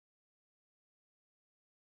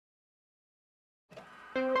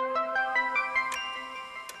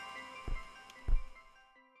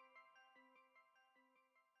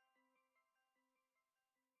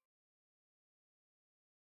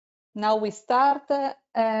Now we start.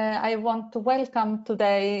 I want to welcome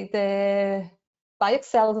today the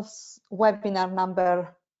BioExcel webinar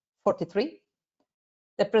number 43.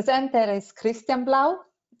 The presenter is Christian Blau,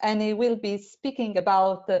 and he will be speaking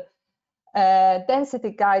about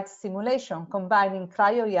density guide simulation, combining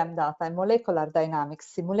cryo-EM data and molecular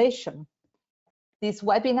dynamics simulation. This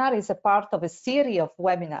webinar is a part of a series of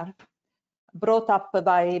webinars brought up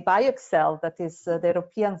by BioExcel, that is the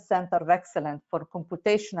European Center of Excellence for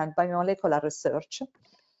Computational Biomolecular Research.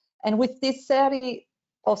 And with this series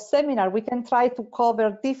of seminars, we can try to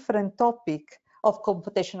cover different topics of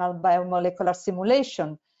computational biomolecular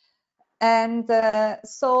simulation. And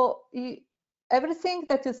so everything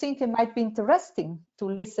that you think it might be interesting to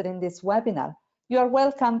listen in this webinar, you are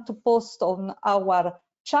welcome to post on our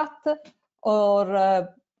chat or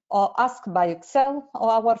ask BioExcel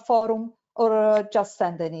or our forum, or just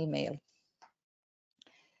send an email.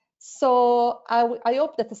 So I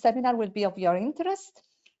hope that the seminar will be of your interest.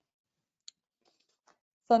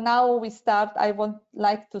 So now we start. I would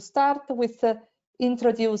like to start with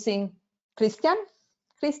introducing Christian.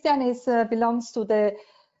 Christian belongs to the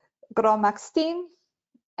GROMACS team,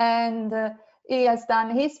 and he has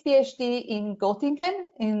done his PhD in Göttingen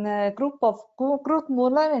in a group of Kurt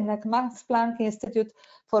Müller in the Max Planck Institute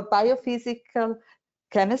for Biophysical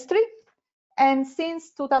Chemistry. And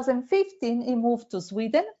since 2015, he moved to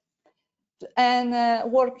Sweden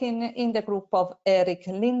and working in the group of Erik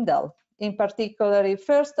Lindell, in particular,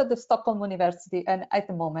 first at the Stockholm University and at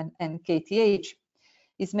the moment in KTH.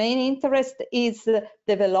 His main interest is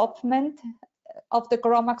development of the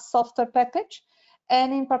GROMACS software package,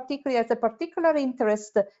 and in particular, has a particular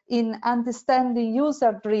interest in understanding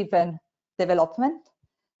user-driven development,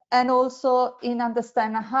 and also in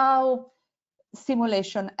understanding how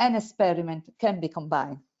simulation and experiment can be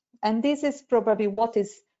combined. And this is probably what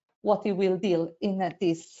he will deal in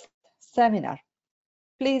this seminar.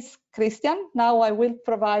 Please, Christian, now I will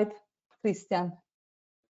provide Christian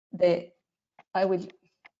I will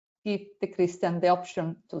give Christian the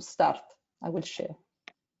option to start. I will share.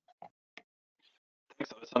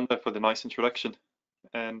 Thanks, Alessandra, for the nice introduction.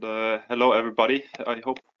 And hello, everybody. I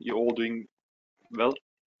hope you're all doing well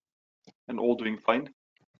and all doing fine.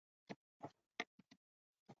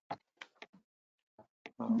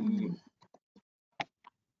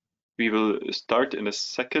 We will start in a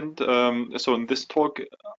second. So in this talk,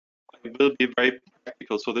 it will be very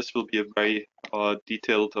practical. So this will be a very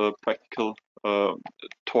detailed, practical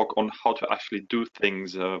talk on how to actually do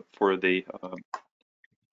things for the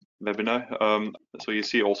webinar. So you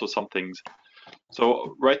see also some things.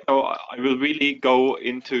 So right now, I will really go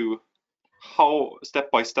into how step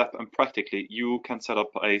by step and practically you can set up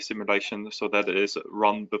a simulation so that it is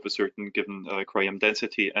run with a certain given cryo-EM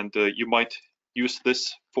density, and you might use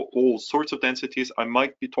this for all sorts of densities. I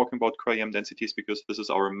might be talking about cryo-EM densities because this is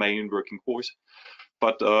our main working course,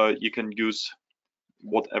 but you can use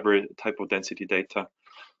whatever type of density data.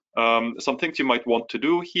 Some things you might want to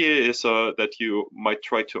do here is that you might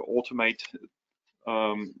try to automate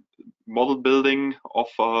model building of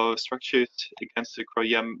structures against the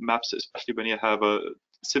cryo-EM maps, especially when you have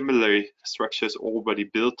similar structures already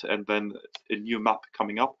built and then a new map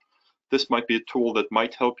coming up. This might be a tool that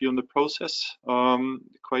might help you in the process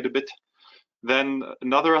quite a bit. Then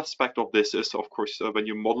another aspect of this is, of course, when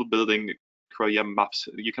you're model building cryo-EM maps,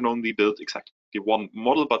 you can only build exactly one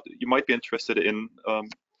model, but you might be interested in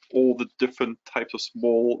all the different types of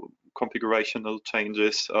small configurational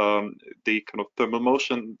changes, the kind of thermal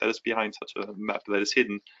motion that is behind such a map that is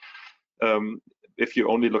hidden. If you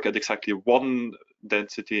only look at exactly one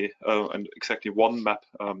density and exactly one map,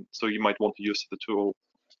 so you might want to use the tool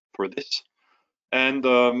for this. And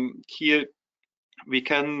here we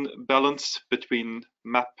can balance between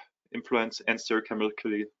map influence and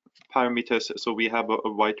stereochemical parameters. So we have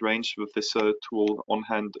a wide range with this tool on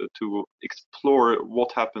hand to explore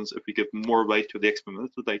what happens if we give more weight to the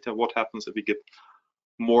experimental data, what happens if we give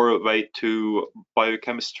more weight to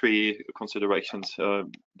biochemistry considerations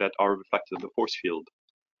that are reflected in the force field.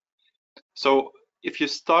 So if you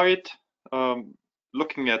start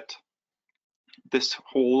looking at this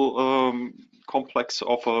whole complex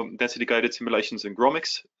of density guided simulations in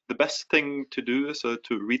GROMACS, the best thing to do is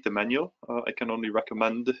to read the manual. I can only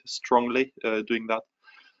recommend strongly doing that.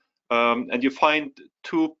 And you find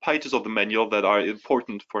 2 pages of the manual that are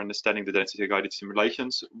important for understanding the density guided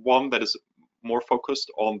simulations. One that is more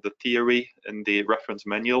focused on the theory in the reference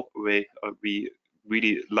manual, where we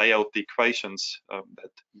really lay out the equations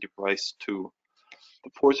that give rise to the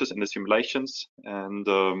forces in the simulations, and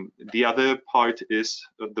the other part is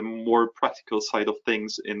the more practical side of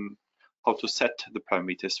things in how to set the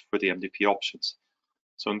parameters for the MDP options.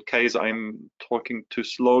 So in case I'm talking too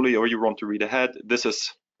slowly or you want to read ahead, this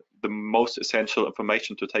is the most essential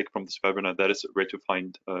information to take from this webinar. That is where to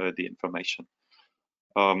find the information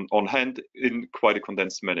on hand in quite a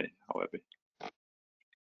condensed manner, however.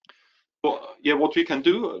 Well, yeah, what we can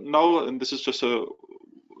do now, and this is just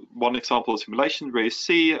one example of simulation where you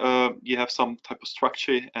see you have some type of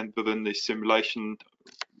structure, and within the simulation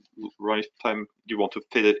lifetime you want to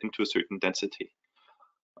fit it into a certain density.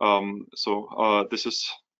 This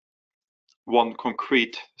is one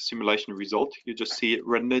concrete simulation result. You just see it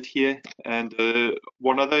rendered here, and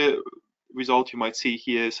one other result you might see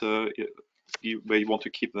here is where you want to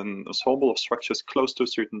keep an ensemble of structures close to a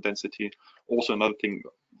certain density. Also another thing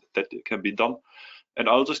that can be done. And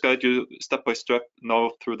I'll just guide you step by step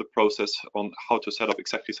now through the process on how to set up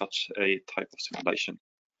exactly such a type of simulation.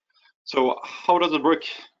 So how does it work?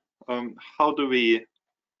 How do we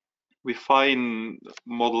refine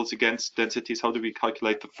models against densities? How do we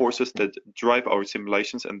calculate the forces that drive our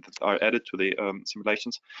simulations and that are added to the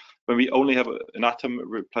simulations when we only have an atom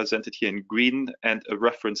represented here in green and a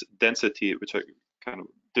reference density, which are kind of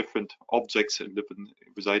different objects and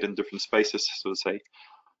reside in different spaces, so to say.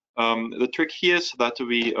 The trick here is that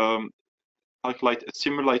we calculate a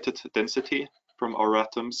simulated density from our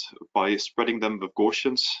atoms by spreading them with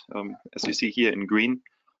Gaussians, as you see here in green.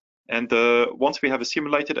 And once we have a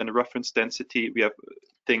simulated and a reference density, we have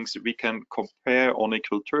things we can compare on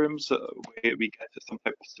equal terms, where we get some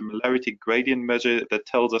type of similarity gradient measure that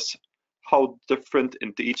tells us how different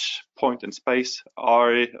in each point in space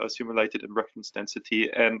are a simulated and reference density.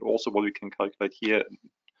 And also what we can calculate here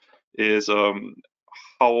is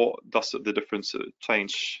how does the difference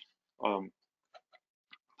change,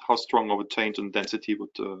 how strong of a change in density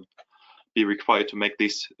would be required to make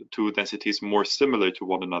these two densities more similar to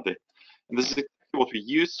one another. And this is exactly what we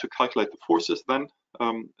use to calculate the forces then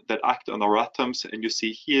that act on our atoms. And you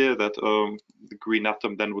see here that the green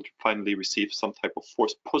atom then would finally receive some type of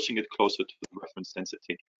force pushing it closer to the reference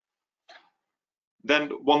density. Then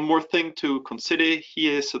one more thing to consider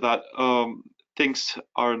here is that things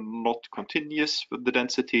are not continuous with the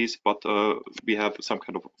densities, but we have some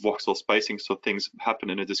kind of voxel spacing, so things happen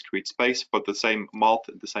in a discrete space, but the same math,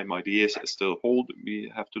 the same ideas still hold. We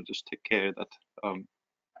have to just take care that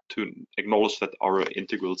to acknowledge that our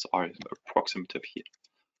integrals are approximative here.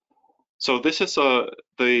 So this is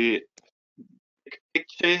the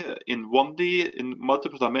picture in 1D in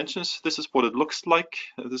multiple dimensions. This is what it looks like.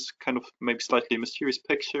 This kind of maybe slightly mysterious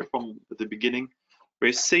picture from the beginning, where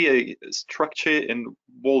you see a structure in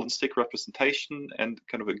ball and stick representation and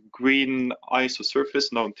kind of a green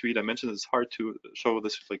isosurface. Now in 3 dimensions, it's hard to show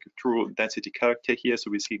this like a true density character here. So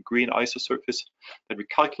we see green isosurface that we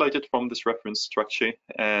calculated from this reference structure,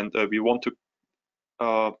 and we want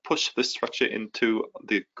to push this structure into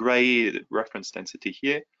the gray reference density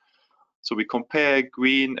here. So we compare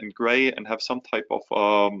green and gray and have some type of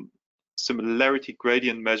similarity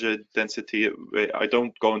gradient measure density. I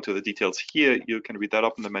don't go into the details here. You can read that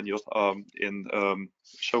up in the manual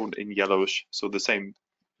shown in yellowish. So the same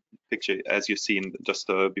picture as you've seen just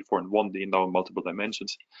before in 1D, now in multiple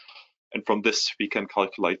dimensions. And from this, we can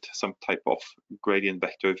calculate some type of gradient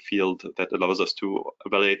vector field that allows us to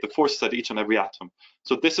evaluate the forces at each and every atom.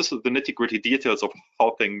 So this is the nitty-gritty details of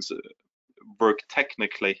how things work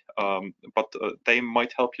technically, but they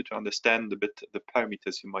might help you to understand a bit the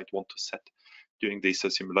parameters you might want to set during these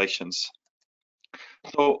simulations.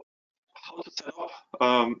 So how to set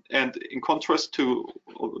up, and in contrast to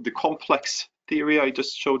the complex theory I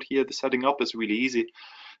just showed here, the setting up is really easy.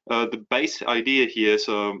 The base idea here is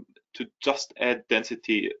to just add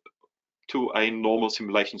density to a normal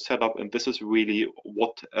simulation setup, and this is really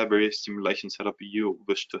whatever simulation setup you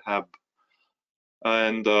wish to have.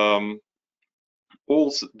 And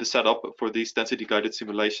all the setup for these density guided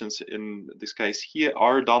simulations in this case here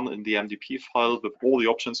are done in the MDP file with all the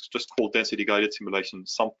options just called density guided simulation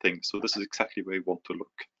something. So this is exactly where you want to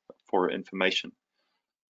look for information.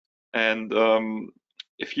 And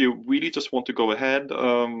if you really just want to go ahead,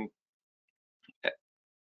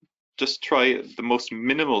 just try the most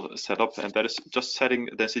minimal setup, and that is just setting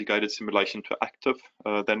a density guided simulation to active.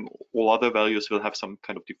 Then all other values will have some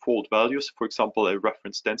kind of default values. For example, a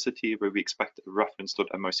reference density where we expect a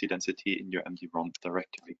reference.mrc density in your MD-ROM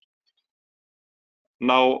directory.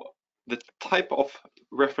 Now, the type of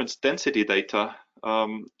reference density data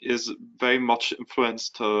is very much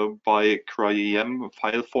influenced by cryo-EM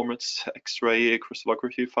file formats, X-ray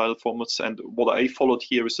crystallography file formats, and what I followed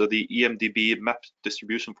here is the EMDB map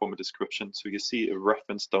distribution format description. So you see a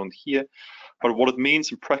reference down here, but what it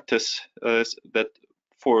means in practice is that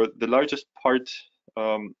for the largest part,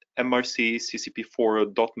 MRC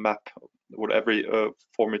CCP4.map whatever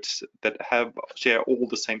formats that share all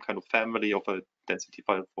the same kind of family of a density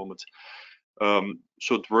file formats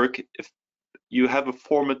should work. If you have a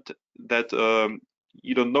format that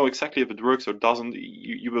you don't know exactly if it works or doesn't,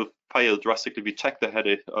 you will fail drastically. We check the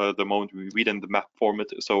header the moment we read in the map format.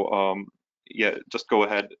 So yeah, just go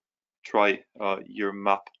ahead, try your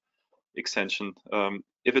map extension.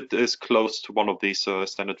 If it is close to one of these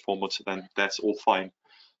standard formats, then that's all fine.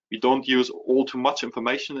 We don't use all too much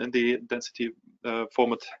information in the density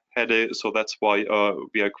format header, so that's why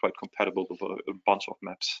we are quite compatible with a bunch of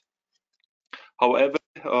maps. However,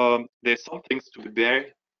 there's some things to be there,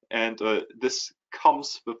 and this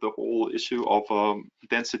comes with the whole issue of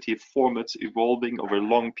density formats evolving over a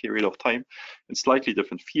long period of time in slightly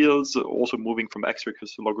different fields, also moving from X-ray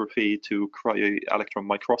crystallography to cryo electron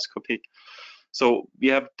microscopy. So we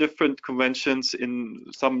have different conventions in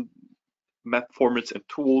some map formats and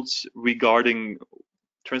tools regarding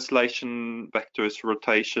translation, vectors,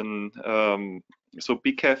 rotation. So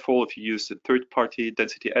be careful if you use the third-party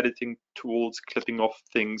density editing tools, clipping off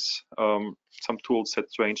things. Some tools set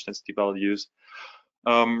range density values.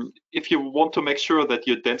 If you want to make sure that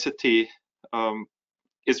your density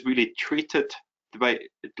is really treated the way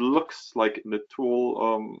it looks like in the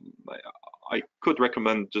tool, I could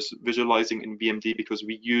recommend just visualizing in VMD, because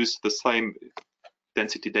we use the same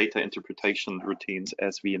density data interpretation routines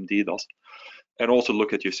as VMD does. And also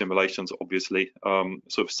look at your simulations, obviously.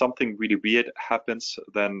 So if something really weird happens,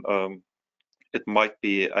 then it might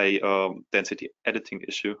be a density editing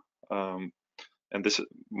issue. And this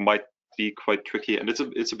might be quite tricky, and it's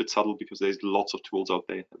a bit subtle because there's lots of tools out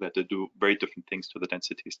there that do very different things to the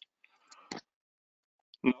densities.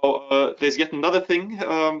 Now, there's yet another thing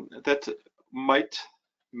that might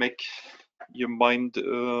make your mind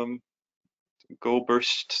go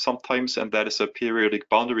burst sometimes, and that is a periodic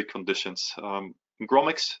boundary conditions. In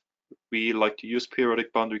GROMACS, we like to use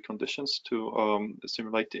periodic boundary conditions to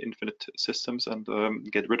simulate the infinite systems and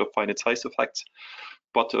get rid of finite size effects.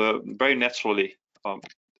 But very naturally,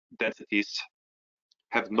 densities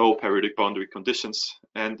have no periodic boundary conditions.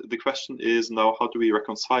 And the question is now, how do we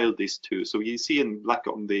reconcile these two? So you see in black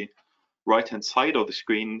on the right-hand side of the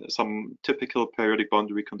screen some typical periodic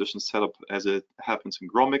boundary conditions set up as it happens in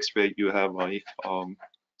GROMACS, where you have a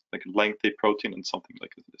like a lengthy protein and something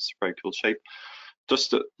like a spherical shape.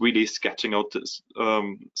 Just really sketching out this,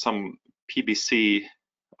 some PBC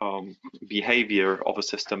behavior of a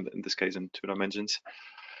system, in this case in 2 dimensions.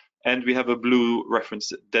 And we have a blue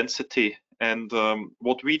reference density. And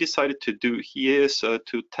what we decided to do here is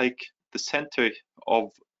to take the center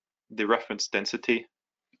of the reference density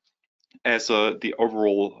as the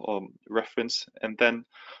overall reference, and then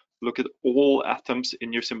look at all atoms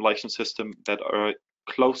in your simulation system that are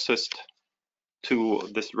closest to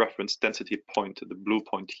this reference density point, the blue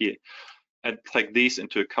point here, and take these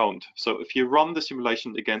into account. So if you run the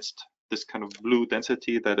simulation against this kind of blue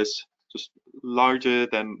density that is just larger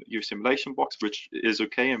than your simulation box, which is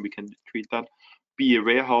okay, and we can treat that. Be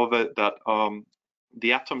aware, however, that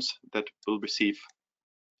the atoms that will receive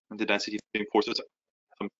the density forces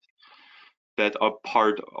that are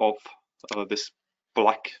part of this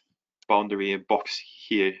black boundary box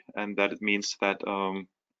here, and that it means that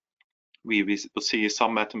we will see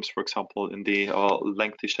some atoms, for example, in the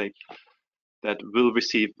lengthy shape that will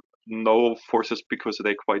receive no forces because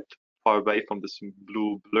they're quite far away from this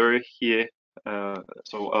blue blur here.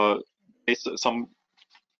 So there's some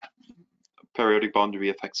periodic boundary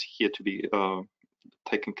effects here to be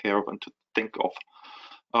taken care of and to think of.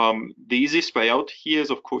 The easiest way out here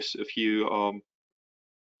is, of course, if you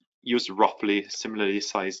use roughly similarly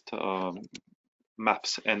sized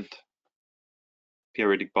maps and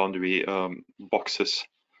periodic boundary boxes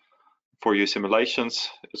for your simulations.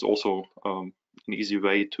 It's also an easy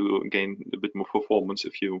way to gain a bit more performance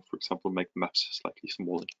if you, for example, make maps slightly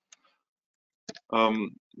smaller.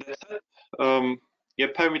 Yeah,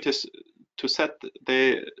 parameters to set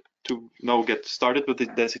to now get started with the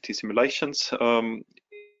density simulations.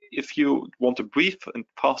 If you want a brief and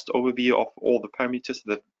fast overview of all the parameters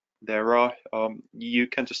that there are, you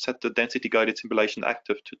can just set the density guided simulation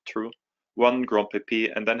active to true, run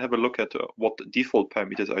GROMPP, and then have a look at what default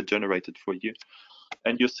parameters are generated for you.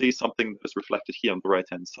 And you see something that's reflected here on the right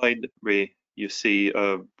hand side, where you see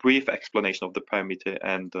a brief explanation of the parameter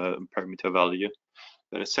and parameter value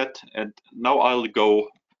that is set. And now I'll go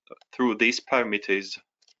through these parameters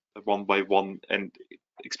one by one and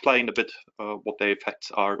explain a bit what their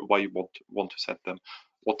effects are, why you want to set them,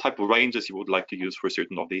 what type of ranges you would like to use for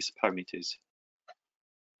certain of these parameters.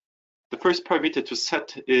 The first parameter to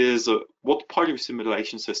set is what part of your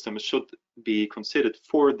simulation system should be considered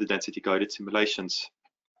for the density guided simulations.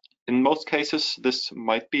 In most cases, this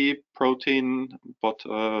might be protein, but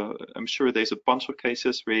I'm sure there's a bunch of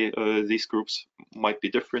cases where these groups might be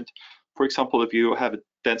different. For example, if you have a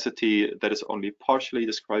density that is only partially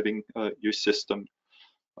describing your system,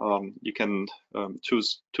 you can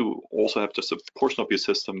choose to also have just a portion of your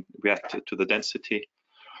system react to the density,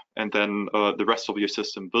 and then the rest of your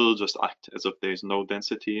system will just act as if there's no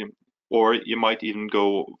density. Or you might even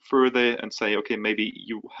go further and say, okay, maybe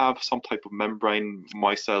you have some type of membrane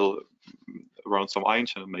micelle around some ion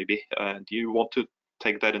channel maybe, and you want to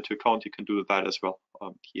take that into account. You can do that as well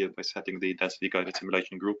here by setting the density guided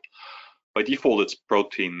simulation group. By default, it's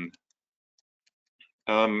protein.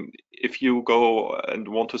 If you go and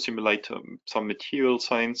want to simulate some material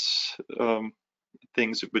science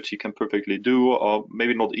things, which you can perfectly do, or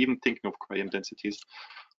maybe not even thinking of cryo densities,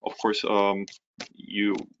 of course,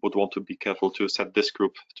 you would want to be careful to set this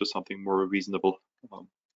group to something more reasonable,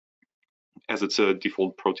 as it's a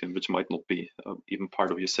default protein, which might not be even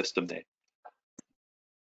part of your system there.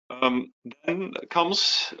 Then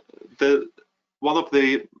comes one of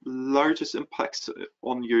the largest impacts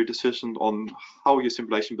on your decision on how your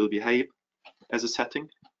simulation will behave as a setting,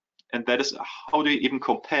 and that is how do you even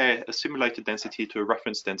compare a simulated density to a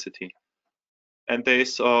reference density. And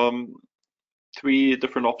there's 3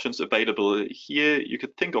 different options available here. You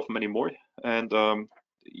could think of many more, and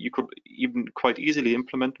you could even quite easily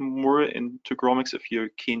implement more into GROMACS if you're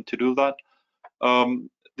keen to do that.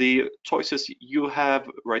 The choices you have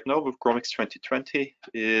right now with GROMACS 2020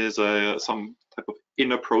 is some type of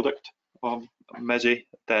inner product measure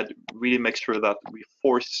that really makes sure that we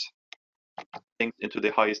force things into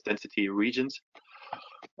the highest density regions.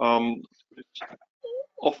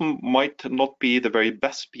 Often might not be the very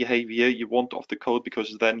best behavior you want of the code,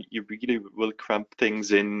 because then you really will cramp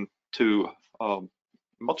things into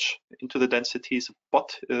much into the densities,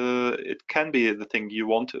 but it can be the thing you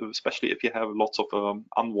want, especially if you have lots of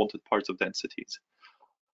unwanted parts of densities.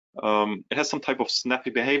 It has some type of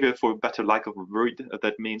snappy behavior, for better lack of a word.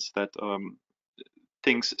 That means that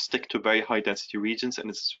things stick to very high density regions, and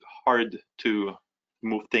it's hard to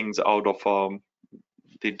move things out of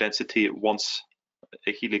the density once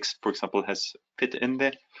a helix, for example, has fit in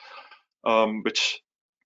there, which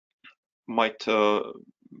might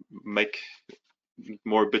make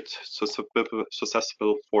more a bit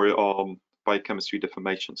susceptible for biochemistry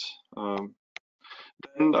deformations.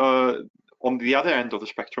 Then on the other end of the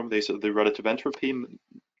spectrum, there's the relative entropy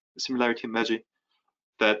similarity measure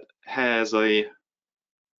that has a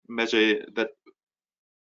measure that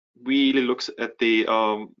really looks at the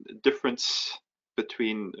difference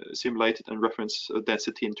between simulated and reference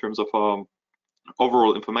density in terms of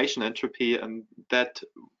overall information entropy, and that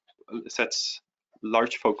sets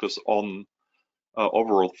large focus on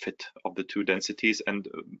overall fit of the 2 densities, and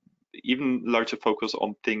even larger focus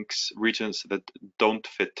on regions that don't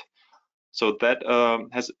fit. So that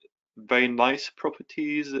has very nice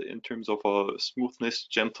properties in terms of smoothness,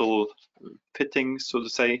 gentle fitting, so to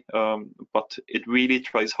say, but it really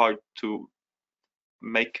tries hard to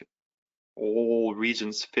make all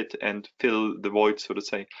regions fit and fill the void, so to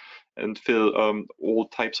say, and fill all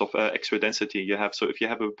types of extra density you have. So if you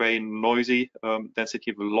have a very noisy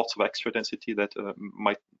density with lots of extra density that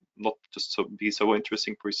might not just be so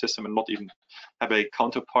interesting for your system, and not even have a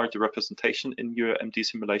counterpart representation in your MD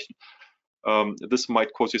simulation, this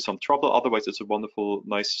might cause you some trouble. Otherwise, it's a wonderful,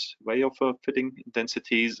 nice way of fitting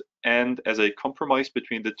densities. And as a compromise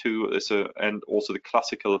between the 2 is and also the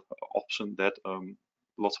classical option that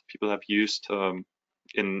lots of people have used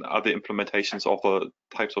in other implementations of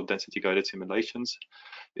types of density guided simulations,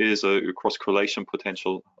 is a cross correlation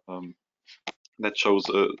potential that shows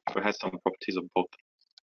or has some properties of both.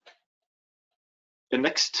 The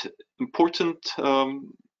next important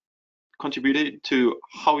contributor to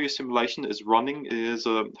how your simulation is running is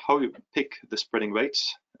how you pick the spreading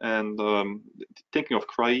weights. And thinking of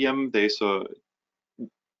cryo, there's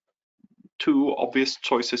 2 obvious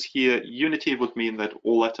choices here. Unity would mean that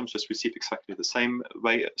all atoms just receive exactly the same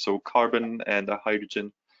way. So carbon and a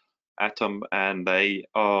hydrogen atom and a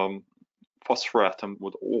phosphor atom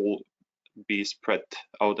would all be spread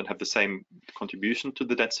out and have the same contribution to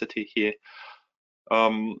the density here.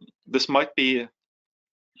 This might be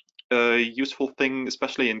a useful thing,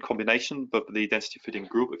 especially in combination with the density fitting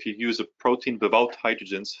group. If you use a protein without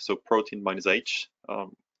hydrogens, so protein minus H,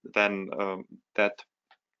 then that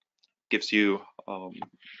gives you a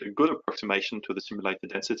good approximation to the simulated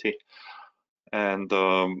density, and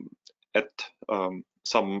at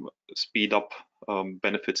some speed up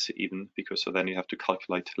benefits even, because so then you have to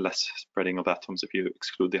calculate less spreading of atoms if you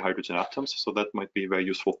exclude the hydrogen atoms. So that might be a very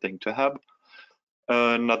useful thing to have.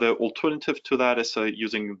 Another alternative to that is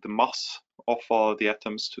using the mass of the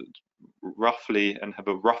atoms to roughly and have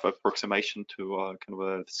a rough approximation to kind of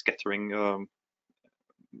a scattering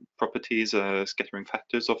properties, scattering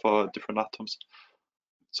factors of different atoms.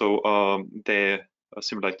 So their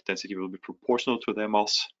simulated density will be proportional to their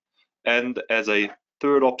mass. And as a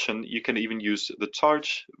third option, you can even use the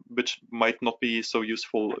charge, which might not be so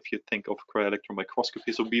useful if you think of cryo-electron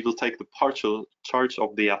microscopy. So we will take the partial charge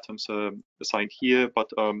of the atoms assigned here, but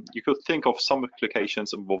you could think of some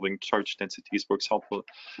applications involving charge densities, for example.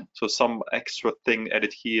 So some extra thing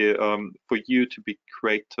added here for you to be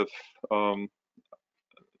creative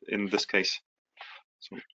in this case.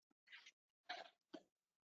 So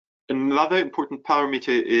another important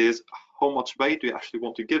parameter is how much weight do you actually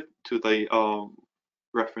want to give to the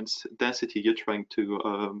reference density you're trying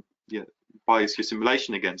to bias your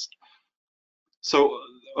simulation against. So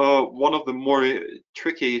one of the more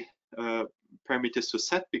tricky parameters to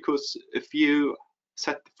set, because if you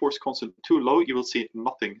set the force constant too low, you will see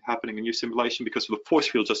nothing happening in your simulation because the force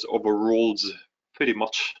field just overrules pretty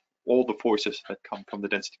much all the forces that come from the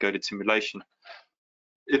density guided simulation.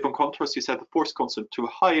 If on contrast you set the force constant too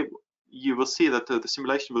high, you will see that the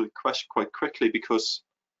simulation will crash quite quickly because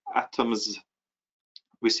atoms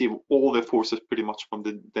receive all their forces pretty much from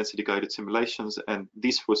the density guided simulations, and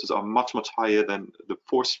these forces are much higher than the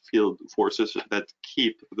force field forces that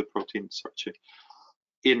keep the protein structure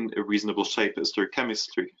in a reasonable shape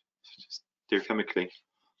stereochemically.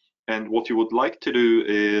 And what you would like to do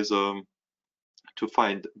is to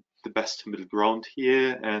find the best middle ground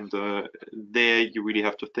here, and there you really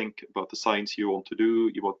have to think about the science you want to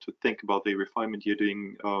do. You want to think about the refinement you're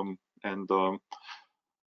doing, and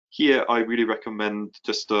here I really recommend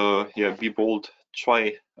just be bold,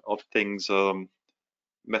 try out things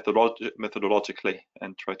methodologically,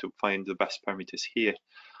 and try to find the best parameters here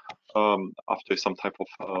after some type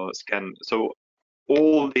of scan. So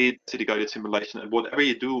all the density guided simulation and whatever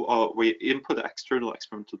you do where you input external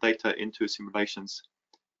experimental data into simulations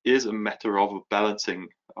is a matter of balancing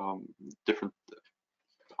different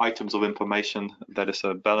items of information. That is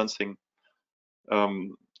balancing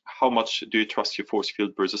how much do you trust your force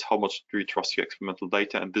field versus how much do you trust your experimental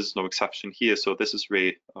data, and this is no exception here. So this is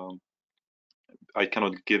really, I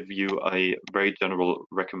cannot give you a very general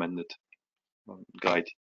recommended guide.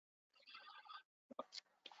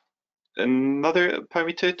 Another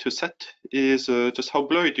parameter to set is just how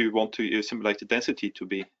blurry do you want to simulate the density to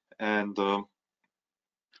be, and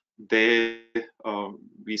there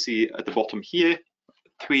we see at the bottom here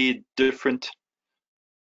 3 different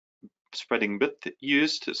spreading width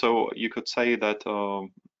used. So you could say that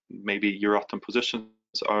maybe your atom positions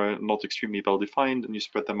are not extremely well defined and you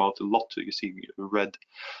spread them out a lot. You see red,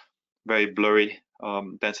 very blurry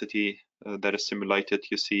density that is simulated.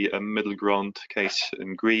 You see a middle ground case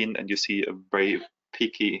in green, and you see a very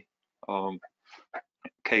peaky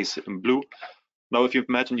case in blue. Now if you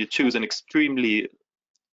imagine you choose an extremely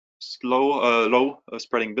low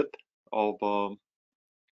spreading width of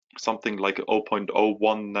something like 0.01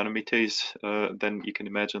 nanometers, then you can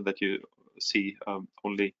imagine that you see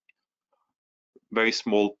only very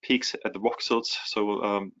small peaks at the voxels,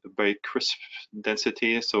 so very crisp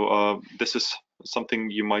density. So this is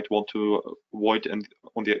something you might want to avoid, and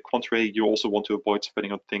on the contrary, you also want to avoid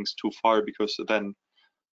spreading out things too far, because then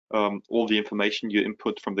all the information you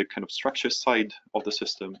input from the kind of structure side of the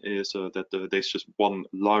system is that there's just one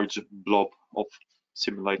large blob of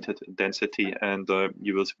simulated density, and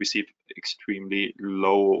you will receive extremely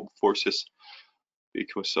low forces,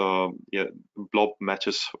 because blob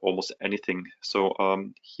matches almost anything. So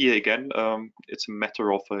here again, it's a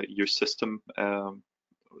matter of your system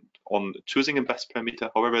on choosing a best parameter.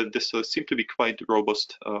 However, this seemed to be quite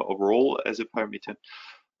robust overall as a parameter,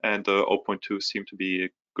 and 0.2 seemed to be a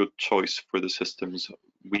good choice for the systems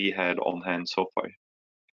we had on hand so far.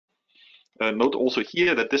 Note also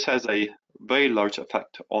here that this has a very large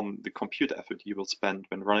effect on the compute effort you will spend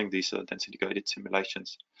when running these density guided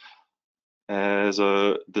simulations. As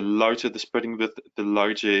the larger the spreading width, the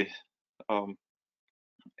larger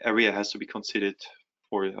area has to be considered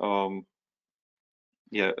for of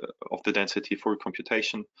the density for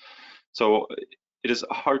computation. So it is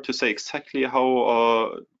hard to say exactly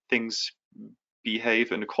how things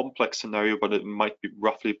behave in a complex scenario, but it might be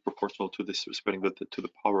roughly proportional to this spreading width to the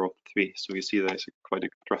power of 3. So you see there's quite a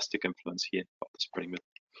drastic influence here of the spreading width.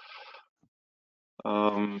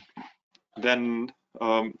 Then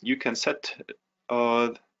you can set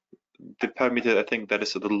the parameter, I think, that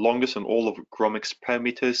is the longest in all of GROMACS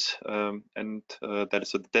parameters, and that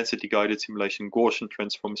is a density guided simulation Gaussian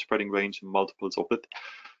transform spreading range and multiples of it.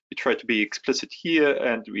 We try to be explicit here,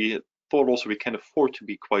 and we thought also we can afford to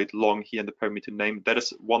be quite long here in the parameter name. That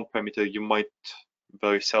is one parameter you might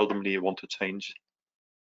very seldomly want to change.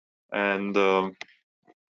 And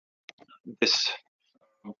this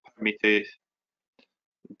parameter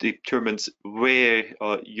determines where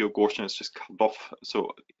your Gaussian is just cut off.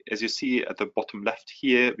 So as you see at the bottom left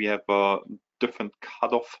here, we have a different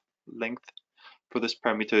cutoff length for this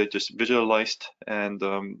parameter just visualized, and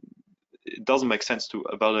it doesn't make sense to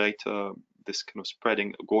evaluate this kind of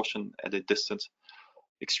spreading Gaussian at a distance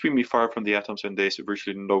extremely far from the atoms when there's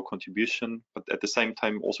virtually no contribution, but at the same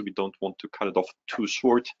time also we don't want to cut it off too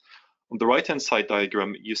short. On the right hand side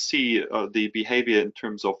diagram you see the behavior in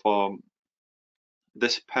terms of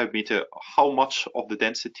this parameter, how much of the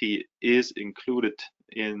density is included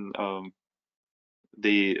in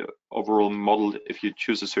the overall model if you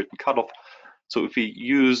choose a certain cutoff. So if we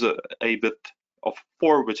use a bit of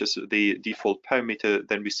 4, which is the default parameter,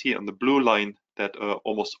 then we see on the blue line that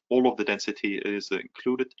almost all of the density is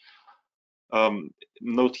included.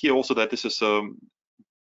 Note here also that this is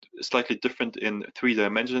slightly different in 3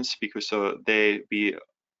 dimensions, because we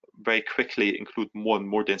very quickly include more and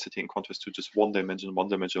more density in contrast to just one-dimensional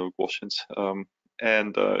Gaussians.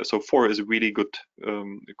 So 4 is a really good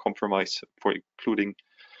compromise for including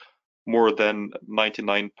more than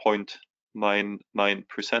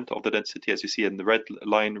 99.99% of the density, as you see in the red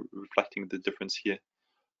line, reflecting the difference here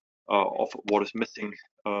of what is missing.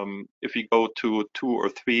 If we go to 2 or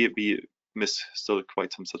 3, we miss still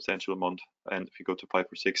quite some substantial amount, and if you go to 5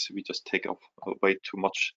 or 6, we just take off way too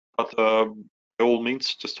much. But by all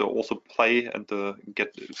means, just to also play and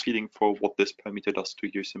get a feeling for what this parameter does to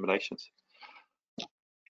your simulations.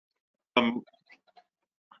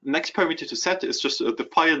 Next parameter to set is just the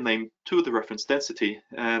file name to the reference density,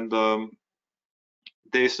 and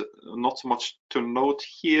there's not so much to note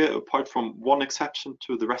here apart from one exception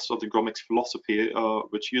to the rest of the GROMACS philosophy,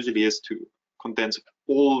 which usually is to condense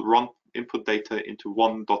all run input data into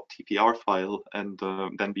one .tpr file and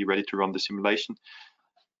then be ready to run the simulation.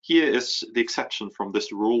 Here is the exception from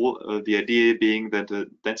this rule, the idea being that the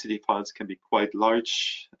density files can be quite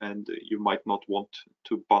large and you might not want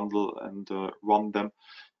to bundle and run them,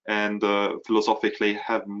 and philosophically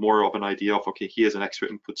have more of an idea of, okay, here's an extra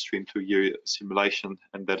input stream to your simulation,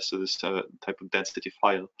 and that's this type of density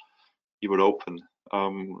file you would open.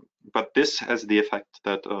 But this has the effect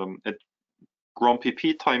that at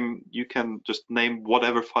GROMPP time, you can just name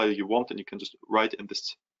whatever file you want, and you can just write in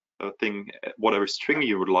this thing whatever string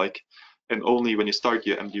you would like, and only when you start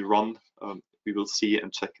your MD run, we will see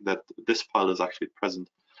and check that this file is actually present,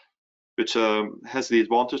 which has the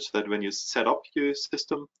advantage that when you set up your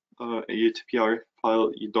system, your TPR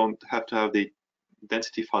file, you don't have to have the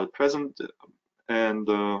density file present, and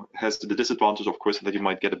has the disadvantage, of course, that you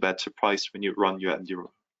might get a bad surprise when you run your MD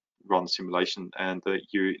run simulation and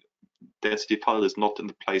your density file is not in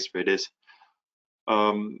the place where it is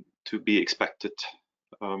to be expected.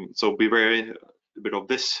 So be wary a bit of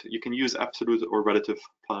this. You can use absolute or relative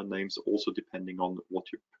file names also depending on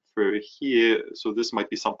what you prefer here. So this might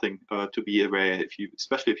be something to be aware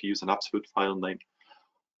especially if you use an absolute file name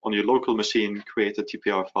on your local machine, create a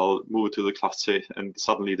TPR file, move it to the cluster, and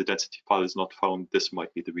suddenly the density file is not found. This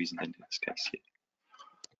might be the reason in this case here.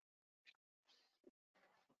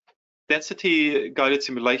 Density guided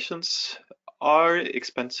simulations are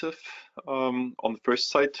expensive on the first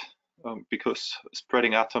sight. Because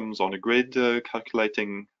spreading atoms on a grid,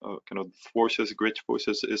 calculating kind of forces, grid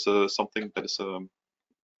forces, is something that is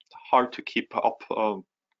hard to keep up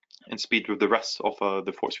in speed with the rest of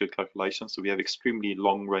the force field calculations. So we have extremely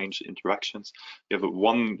long range interactions. We have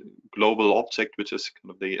one global object, which is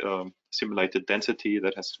kind of the simulated density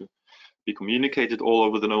that has to be communicated all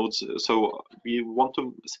over the nodes. So we want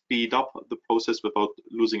to speed up the process without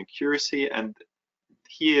losing accuracy, and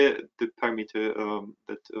here, the parameter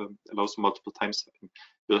that allows multiple time stepping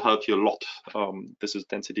will help you a lot. This is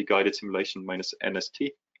density guided simulation minus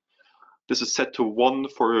NST. This is set to 1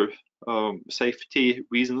 for safety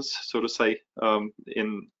reasons, so to say,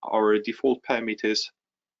 in our default parameters.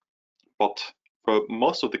 But for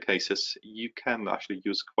most of the cases, you can actually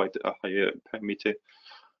use quite a higher parameter,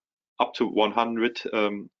 up to 100.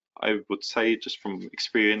 I would say, just from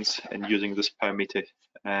experience and using this parameter,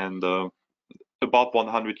 and above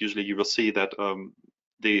 100, usually you will see that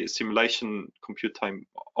the simulation compute time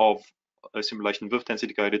of a simulation with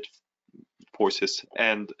density guided forces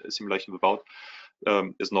and a simulation without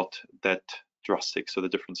is not that drastic. So the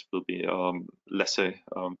difference will be lesser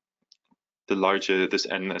the larger this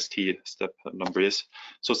NST step number is.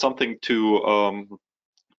 So something to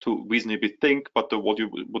reasonably think, but what you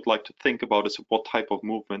would like to think about is what type of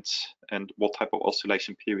movements and what type of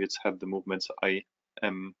oscillation periods have the movements I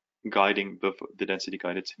am guiding the density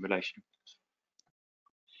guided simulation.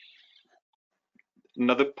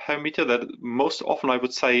 Another parameter that most often I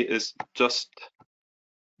would say is just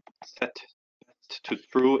set to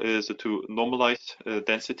true is to normalize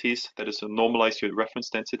densities. That is, to normalize your reference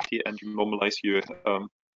density and you normalize your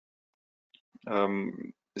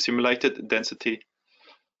simulated density.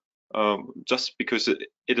 Just because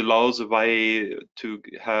it allows a way to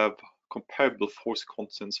have comparable force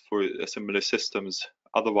constants for similar systems.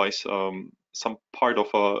 Otherwise, some part of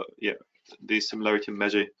the similarity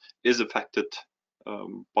measure is affected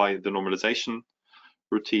by the normalization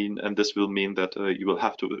routine, and this will mean that you will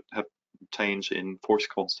have to have change in force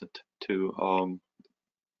constant to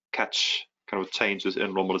catch kind of changes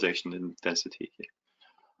in normalization in density.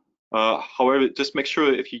 However, just make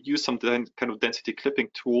sure if you use some kind of density clipping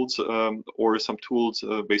tools or some tools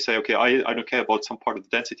where you say, okay, I don't care about some part of the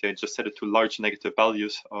density, I just set it to large negative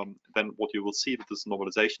values, then what you will see with this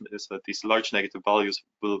normalization is that these large negative values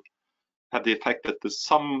will have the effect that the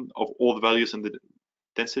sum of all the values in the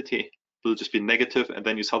density will just be negative, and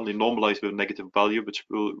then you suddenly normalize with a negative value, which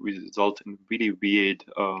will result in really weird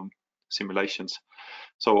simulations.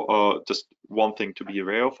 So just one thing to be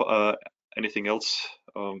aware of. Anything else?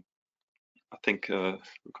 I think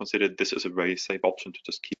consider this as a very safe option to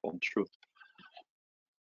just keep on true.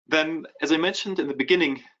 Then, as I mentioned in the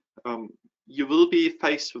beginning, you will be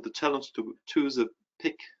faced with the challenge to choose a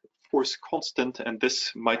pick force constant, and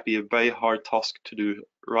this might be a very hard task to do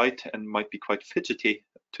right and might be quite fidgety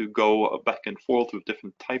to go back and forth with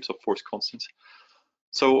different types of force constants.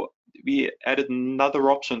 So we added another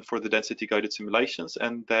option for the density guided simulations,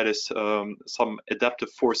 and that is some adaptive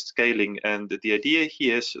force scaling. And the idea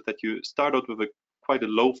here is that you start out with quite a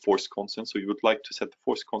low force constant, so you would like to set the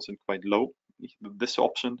force constant quite low with this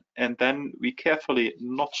option, and then we carefully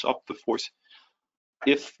notch up the force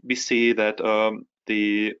if we see that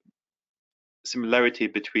the similarity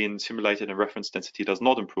between simulated and reference density does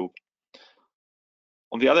not improve.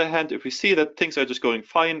 On the other hand, if we see that things are just going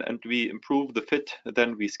fine and we improve the fit,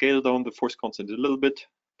 then we scale down the force constant a little bit,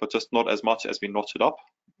 but just not as much as we notch it up.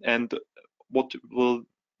 And what will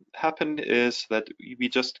happen is that we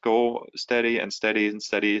just go steady and steady and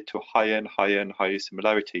steady to higher and higher and higher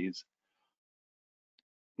similarities.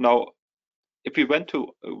 Now, if we went to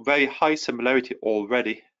a very high similarity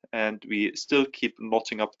already and we still keep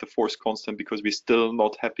notching up the force constant because we're still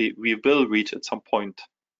not happy, we will reach at some point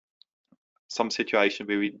some situation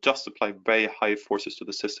where we just apply very high forces to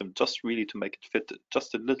the system just really to make it fit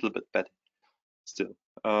just a little bit better still.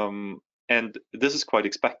 And this is quite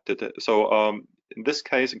expected. So in this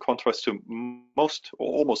case, in contrast to most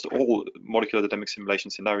or almost all molecular dynamic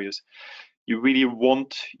simulation scenarios, you really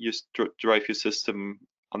want you drive your system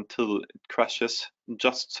until it crashes,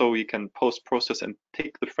 just so you can post-process and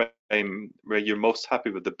pick the frame where you're most happy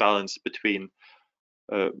with the balance between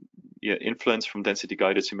influence from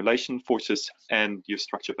density-guided simulation forces and your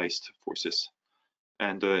structure-based forces.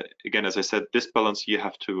 And again, as I said, this balance you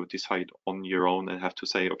have to decide on your own and have to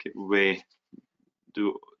say, okay, where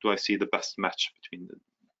do I see the best match between the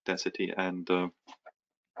density and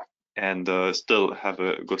still have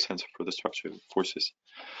a good sense for the structure forces.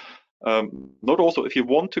 Note also, if you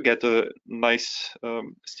want to get a nice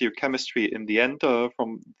stereochemistry in the end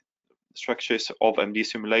from structures of MD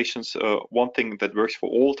simulations, one thing that works for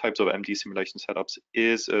all types of MD simulation setups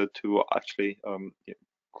is to actually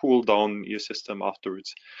cool down your system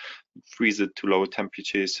afterwards, freeze it to lower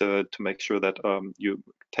temperatures to make sure that you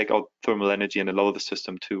take out thermal energy and allow the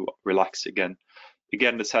system to relax again.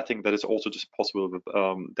 Again, the setting that is also just possible with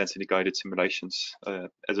density guided simulations,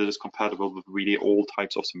 as it is compatible with really all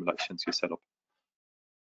types of simulations you set up.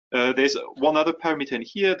 There's one other parameter in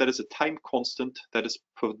here that is a time constant that is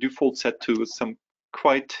per default set to some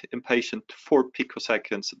quite impatient 4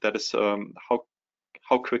 picoseconds. That is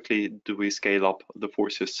how quickly do we scale up the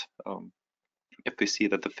forces if we see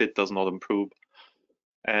that the fit does not improve.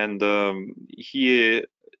 And here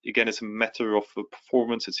again, it's a matter of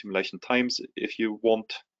performance and simulation times. If you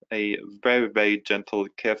want a very, very gentle,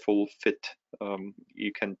 careful fit,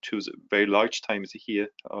 you can choose very large times here.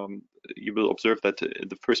 You will observe that in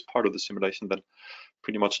the first part of the simulation that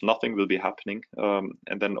pretty much nothing will be happening,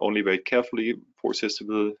 and then only very carefully forces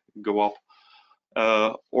will go up.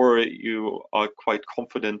 Or you are quite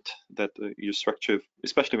confident that your structure,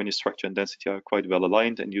 especially when your structure and density are quite well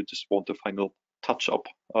aligned, and you just want the final touch up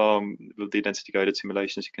with the density guided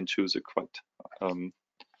simulations, you can choose a quite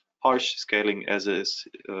harsh scaling as is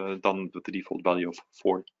done with the default value of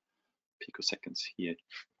 4 picoseconds here.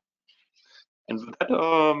 And with that,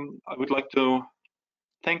 I would like to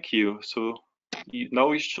thank you. So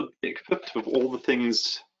now you should be equipped with all the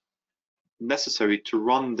things necessary to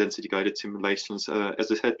run density-guided simulations.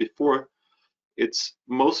 As I said before, it's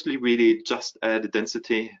mostly really just add a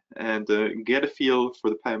density and get a feel for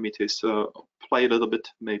the parameters, play a little bit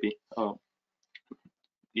maybe,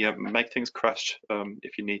 yeah, make things crash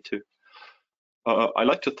if you need to. I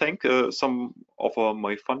like to thank some of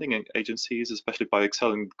my funding agencies, especially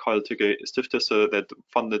BioExcel and Karl Tigge Stiftelsen, that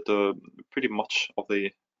funded pretty much of the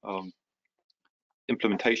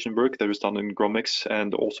implementation work that is done in GROMACS,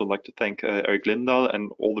 and also like to thank Eric Lindahl and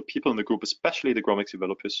all the people in the group, especially the GROMACS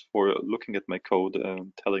developers, for looking at my code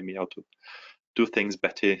and telling me how to do things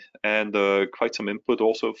better, and quite some input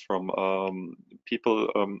also from people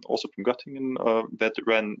also from Göttingen that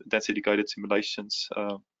ran density-guided simulations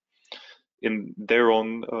in their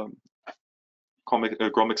own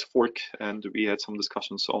GROMACS fork, and we had some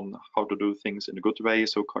discussions on how to do things in a good way.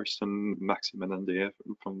 So Karsten, Maxim, and Andrea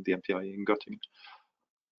from the MPI in Göttingen.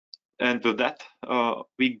 And with that,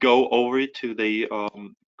 we go over to the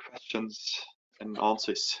questions and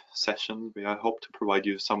answers session, where I hope to provide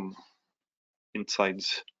you some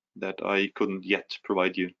insights that I couldn't yet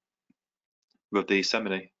provide you with the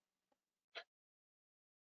seminar.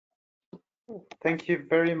 Thank you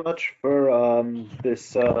very much for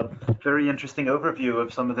this very interesting overview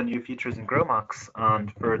of some of the new features in GROMACS,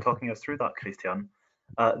 and for talking us through that, Christian.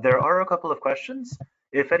 There are a couple of questions.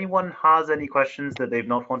 If anyone has any questions that they've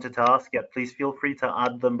not wanted to ask yet, please feel free to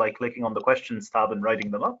add them by clicking on the questions tab and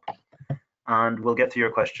writing them up, and we'll get to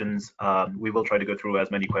your questions. We will try to go through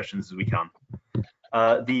as many questions as we can.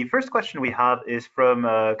 The first question we have is from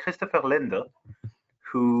Christopher Linde,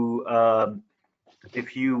 who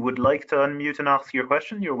if you would like to unmute and ask your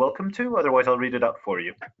question, you're welcome to. Otherwise, I'll read it out for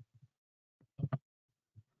you.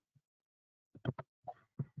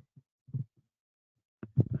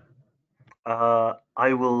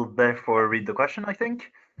 I will therefore read the question, I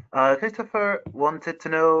think. Christopher wanted to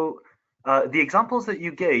know, the examples that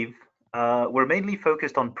you gave were mainly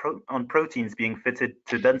focused on proteins being fitted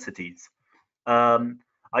to densities.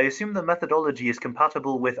 I assume the methodology is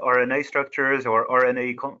compatible with RNA structures or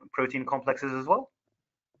RNA protein complexes as well?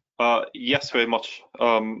 Yes, very much.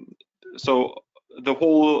 So the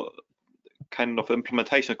whole kind of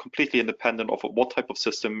implementation is completely independent of what type of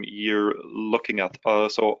system you're looking at.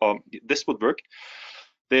 So this would work.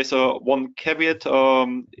 There's one caveat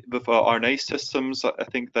with RNA systems. I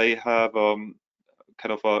think they have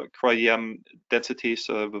kind of cryo densities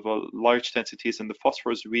with large densities in the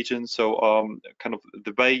phosphorus region. So kind of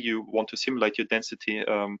the way you want to simulate your density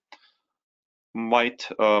might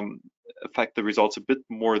affect the results a bit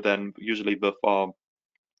more than usually with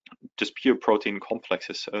just pure protein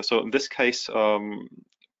complexes. So in this case,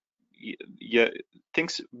 yeah,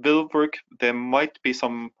 things will work. There might be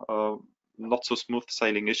some not so smooth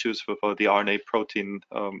sailing issues with the RNA protein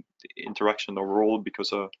interaction overall,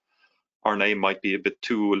 because RNA might be a bit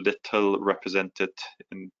too little represented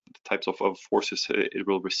in the types of forces it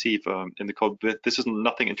will receive in the code. But this is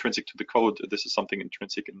nothing intrinsic to the code. This is something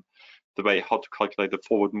intrinsic in the way how to calculate the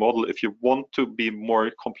forward model. If you want to be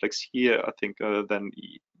more complex here, I think then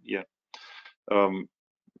yeah,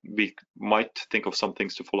 we might think of some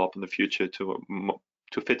things to follow up in the future to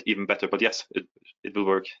fit even better. But yes, it will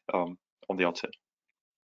work on the outset.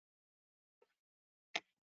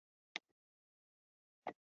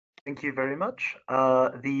 Thank you very much.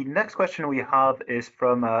 The next question we have is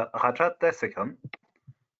from Rajat Desekan.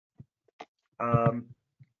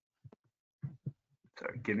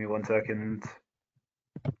 Sorry, give me 1 second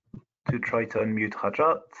to try to unmute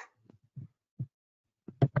Rajat.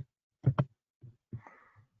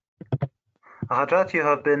 Rajat, you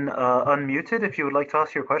have been unmuted. If you would like to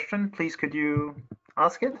ask your question, please could you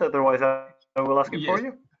ask it? Otherwise, I will ask it for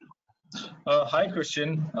you. Hi,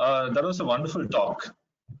 Christian. That was a wonderful talk.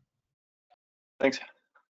 Thanks.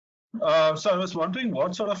 So I was wondering,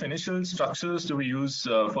 what sort of initial structures do we use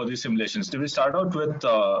for these simulations? Do we start out with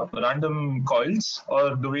random coils,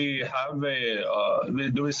 or do we have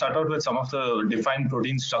do we start out with some of the defined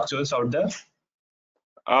protein structures out there?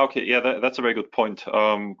 Okay, yeah, that's a very good point.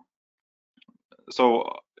 So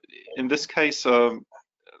in this case,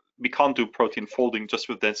 we can't do protein folding just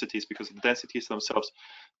with densities, because the densities themselves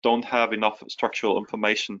don't have enough structural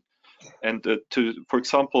information. And to, for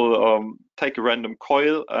example, take a random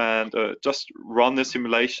coil and just run a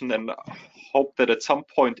simulation and hope that at some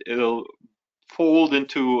point it'll fold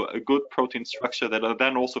into a good protein structure that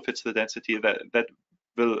then also fits the density, that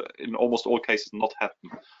will in almost all cases not happen.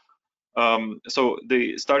 So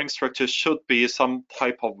the starting structure should be some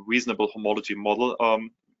type of reasonable homology model.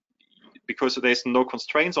 Because there's no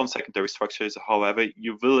constraints on secondary structures, however,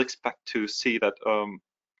 you will expect to see that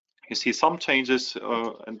you see some changes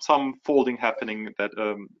and some folding happening that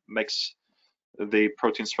makes the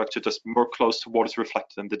protein structure just more close to what is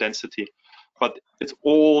reflected in the density. But it's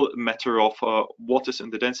all a matter of what is in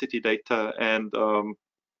the density data, and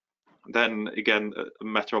then again a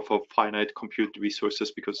matter of finite compute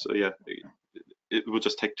resources, because yeah, it would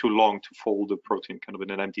just take too long to fold the protein kind of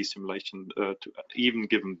in an empty simulation, even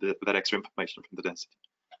given that extra information from the density.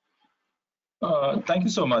 Thank you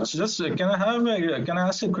so much. Just can I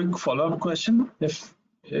ask a quick follow-up question, if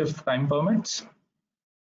time permits?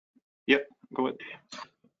 Yeah, go ahead.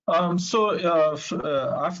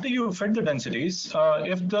 After you fit the densities,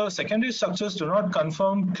 if the secondary structures do not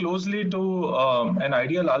conform closely to an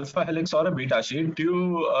ideal alpha helix or a beta sheet,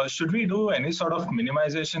 should we do any sort of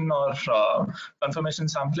minimization or confirmation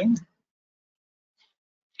sampling?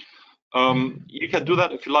 You can do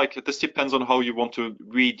that if you like. This depends on how you want to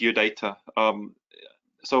read your data.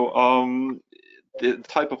 The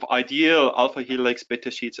type of ideal alpha helix,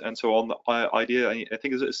 beta sheets, and so on, idea, I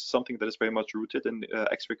think is something that is very much rooted in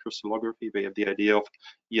X-ray crystallography. We have the idea of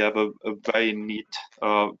you have a very neat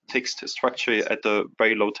fixed structure at the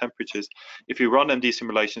very low temperatures. If you run MD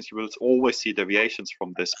simulations, you will always see deviations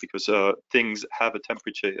from this, because things have a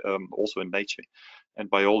temperature also in nature and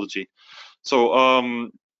biology. So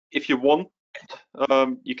if you want,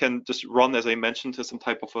 you can just run, as I mentioned, some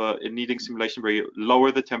type of a annealing simulation where you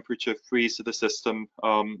lower the temperature, freeze the system,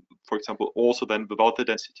 for example, also then without the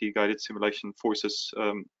density guided simulation, forces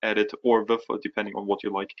added, or with, depending on what you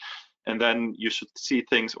like. And then you should see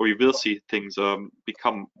things, or you will see things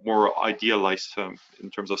become more idealized in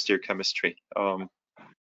terms of stereochemistry.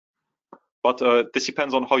 But this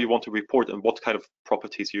depends on how you want to report and what kind of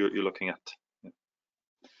properties you're looking at.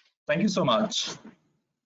 Thank you so much.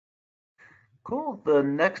 Cool. The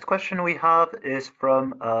next question we have is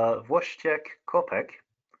from Wojciech Kopek.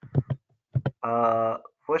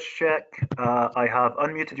 Wojciech, I have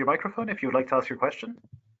unmuted your microphone if you would like to ask your question.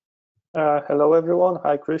 Hello, everyone.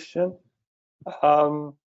 Hi, Christian.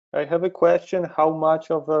 I have a question. How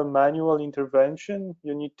much of a manual intervention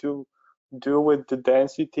you need to do with the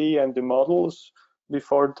density and the models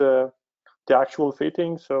before the actual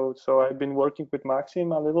fitting? So I've been working with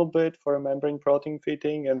Maxim a little bit for a membrane protein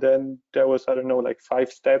fitting, and then there was, I don't know, like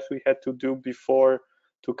 5 steps we had to do before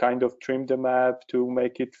to kind of trim the map to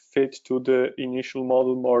make it fit to the initial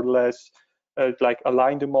model more or less, like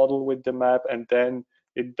align the model with the map, and then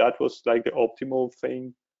that was like the optimal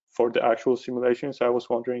thing for the actual simulations. I was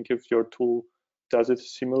wondering if your tool does it a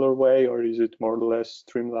similar way, or is it more or less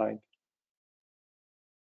streamlined?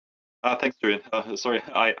 Thanks, Julian. Sorry,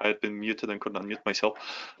 I had been muted and couldn't unmute myself.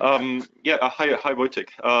 Yeah, hi, Wojciech.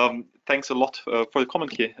 Thanks a lot for the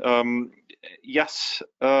comment here. Yes,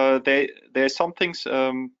 there are some things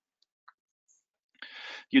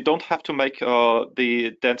you don't have to make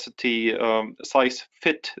the density size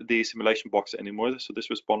fit the simulation box anymore. So this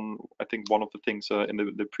was I think one of the things in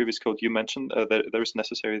the previous code you mentioned that there is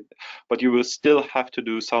necessary, but you will still have to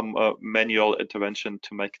do some manual intervention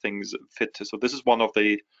to make things fit. So this is one of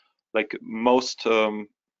the most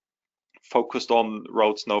focused on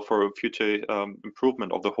routes now for a future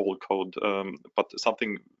improvement of the whole code, but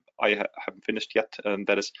something I haven't finished yet, and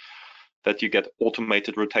that is that you get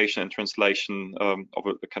automated rotation and translation of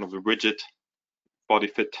a kind of a rigid body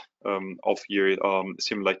fit of your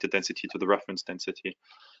simulated density to the reference density,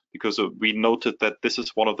 because we noted that this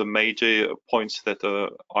is one of the major points that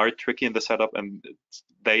are tricky in the setup, and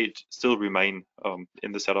they still remain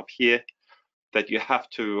in the setup here, that you have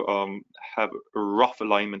to have a rough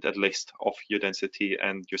alignment at least of your density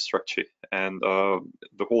and your structure, and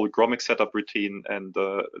the whole GROMACS setup routine and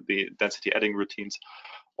the density adding routines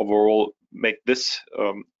overall make this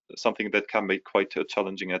something that can be quite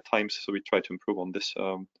challenging at times. So we try to improve on this,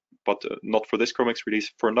 but not for this GROMACS release.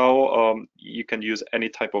 For now, you can use any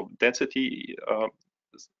type of density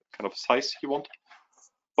kind of size you want,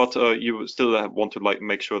 but you still want to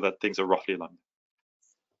make sure that things are roughly aligned.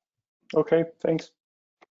 Okay, thanks.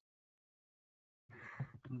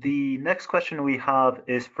 The next question we have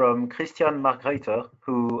is from Christian Margreiter,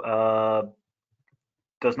 who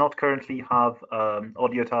does not currently have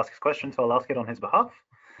audio to ask his question, so I'll ask it on his behalf.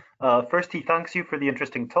 First, he thanks you for the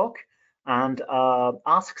interesting talk and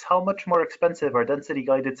asks how much more expensive are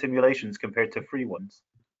density-guided simulations compared to free ones?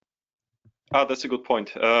 That's a good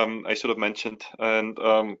point. I should have mentioned, and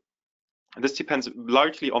this depends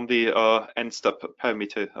largely on the end step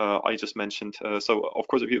parameter I just mentioned. So, of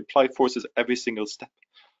course, if you apply forces every single step,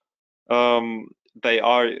 they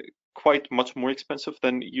are quite much more expensive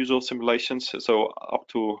than usual simulations. So up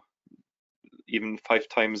to even 5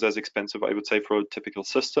 times as expensive, I would say, for a typical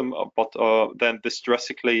system. But then this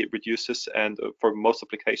drastically reduces, and for most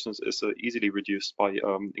applications is easily reduced by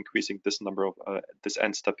increasing this number of this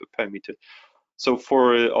end step parameter. So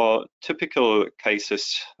for typical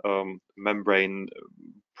cases, membrane,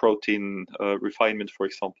 protein refinement, for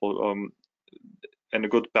example, and a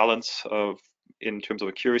good balance in terms of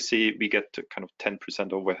accuracy, we get to kind of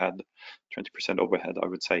 10% overhead, 20% overhead, I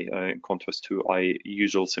would say, in contrast to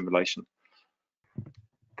usual simulation.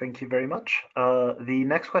 Thank you very much. The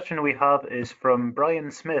next question we have is from Brian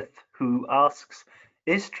Smith, who asks,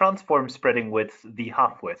 is transform spreading width the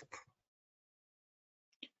half width?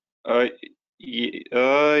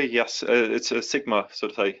 Yes, it's a sigma, so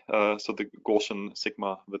to say. So the Gaussian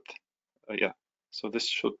sigma width. Yeah. So this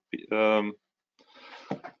should be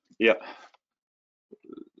yeah.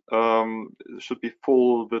 It should be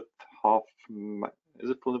full width half.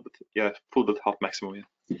 Is it full width? Yeah, full width half maximum.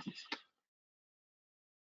 Yeah.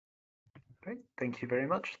 Great, thank you very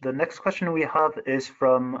much. The next question we have is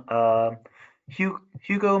from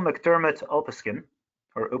Hugo McDermott Opskin,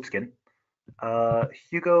 or Opskin.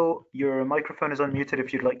 Hugo, your microphone is unmuted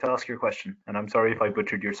if you'd like to ask your question, and I'm sorry if I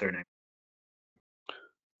butchered your surname.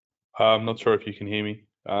 I'm not sure if you can hear me.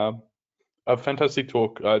 A fantastic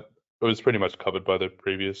talk. It was pretty much covered by the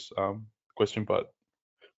previous question, but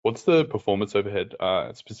what's the performance overhead?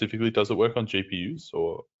 Specifically, does it work on GPUs,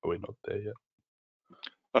 or are we not there yet?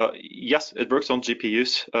 Yes, it works on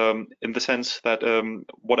GPUs in the sense that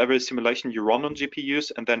whatever simulation you run on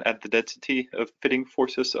GPUs and then add the density of fitting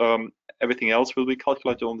forces, everything else will be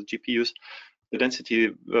calculated on the GPUs. The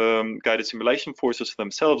density guided simulation forces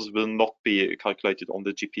themselves will not be calculated on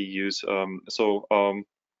the GPUs. So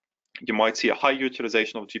you might see a high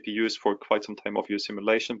utilization of GPUs for quite some time of your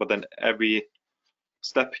simulation, but then every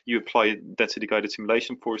step you apply density guided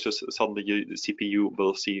simulation forces, suddenly the CPU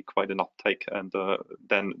will see quite an uptake, and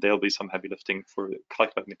then there'll be some heavy lifting for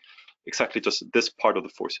calculating exactly just this part of the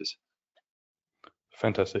forces.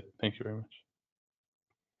 Fantastic, thank you very much.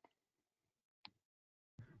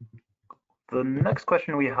 The next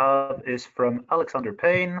question we have is from Alexander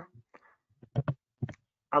Payne.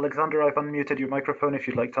 Alexander, I've unmuted your microphone if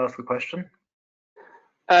you'd like to ask the question.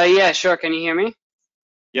 Yeah, sure. Can you hear me?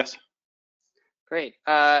 Yes. Great.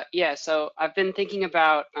 Yeah, so I've been thinking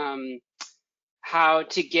about how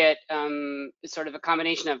to get sort of a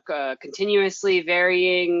combination of continuously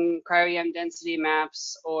varying cryo-EM density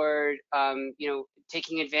maps, or you know,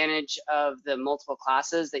 taking advantage of the multiple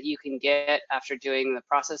classes that you can get after doing the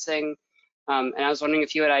processing. And I was wondering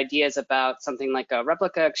if you had ideas about something like a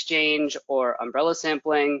replica exchange or umbrella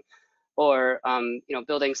sampling, or you know,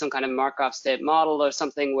 building some kind of Markov state model or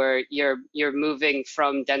something where you're moving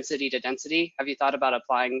from density to density. Have you thought about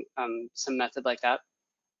applying some method like that?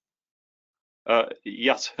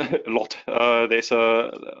 Yes, a lot. There's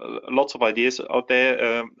lots of ideas out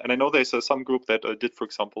there, and I know there's some group that did, for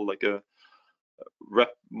example, like a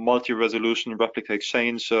multi-resolution replica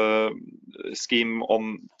exchange scheme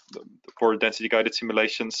for density guided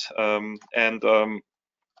simulations,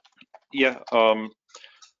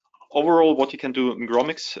 overall, what you can do in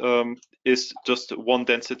GROMACS is just one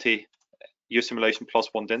density, your simulation plus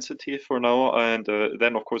one density for now, and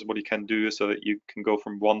then of course what you can do is you can go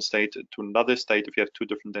from one state to another state if you have two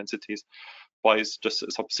different densities by just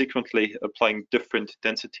subsequently applying different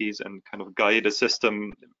densities and kind of guide a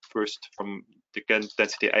system first from again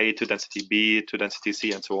density A to density B to density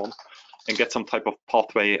C and so on, and get some type of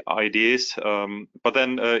pathway ideas. But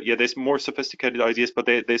then yeah, there's more sophisticated ideas, but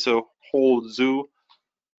there's a whole zoo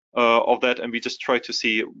of that, and we just try to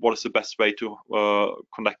see what is the best way to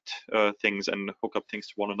connect things and hook up things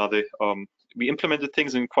to one another. We implemented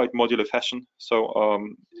things in quite modular fashion, so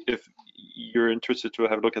if you're interested to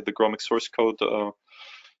have a look at the GROMACS source code,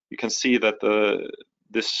 you can see that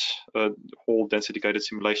this whole density guided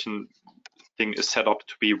simulation thing is set up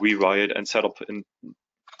to be rewired and set up in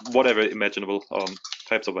whatever imaginable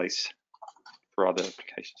types of ways for other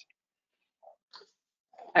applications.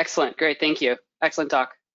 Excellent, great, thank you. Excellent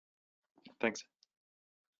talk. Thanks.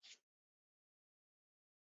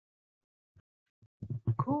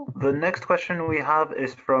 Cool. The next question we have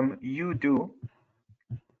is from Yudu.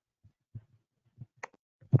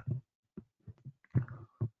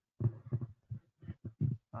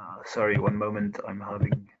 Sorry, one moment. I'm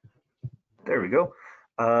having. There we go.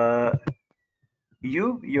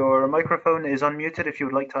 Your microphone is unmuted if you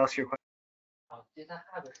would like to ask your question. 第三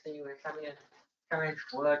hub 是因为上面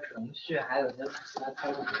除了程序，还有那其他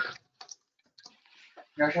操作。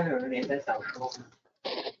你知道上面有人连在小说吗？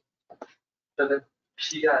这个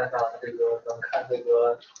PI 上这个能看这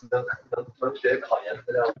个能学考研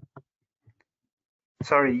资料。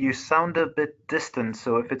 Sorry, you sound a bit distant,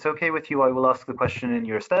 so if it's okay with you, I will ask the question in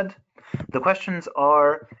your stead. The questions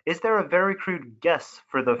are, is there a very crude guess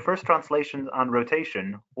for the first translation and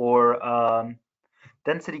rotation, or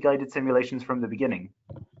density-guided simulations from the beginning?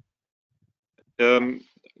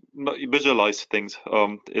 Visualize things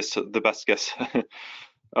is the best guess.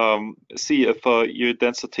 See if your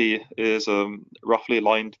density is roughly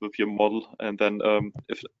aligned with your model, and then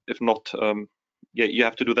if not, yeah, you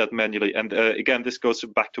have to do that manually. And again, this goes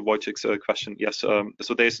back to Wojciech's question. Yes,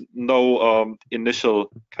 so there's no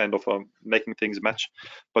initial kind of making things match,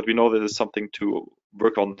 but we know that there's something to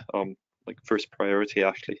work on, like first priority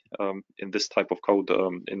actually, in this type of code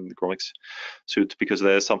in the GROMACS suite, because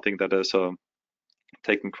there's something that is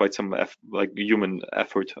taking quite some like human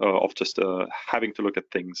effort of just having to look at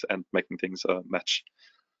things and making things match.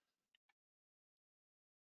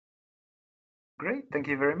 Great, thank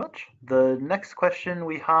you very much. The next question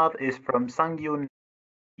we have is from Sangyun.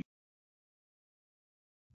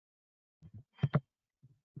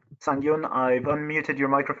 Sangyun, I've unmuted your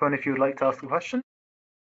microphone if you would like to ask a question.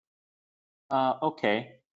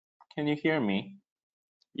 Okay, can you hear me?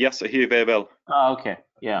 Yes, I hear you very well. Okay,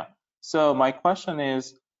 yeah. So my question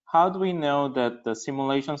is, how do we know that the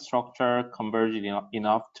simulation structure converged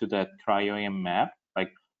enough to that cryo map?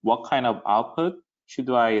 Like, what kind of output should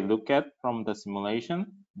I look at from the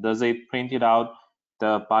simulation? Does it print it out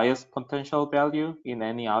the bias potential value in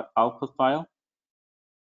any output file?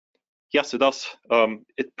 Yes, it does.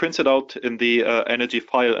 It prints it out in the energy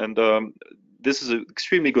file, and this is an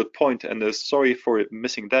extremely good point. And sorry for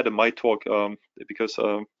missing that in my talk, because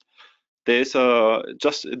there's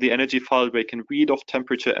just the energy file where you can read off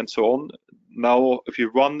temperature and so on. Now, if you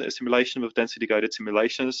run a simulation with density-guided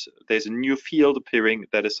simulations, there's a new field appearing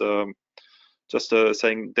that is just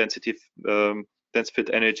saying density, dense fit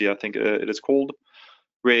energy, I think it is called,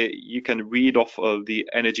 where you can read off the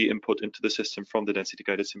energy input into the system from the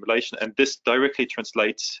density-guided simulation. And this directly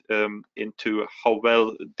translates into how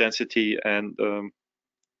well density and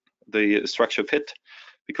the structure fit,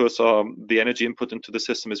 because the energy input into the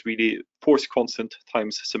system is really force constant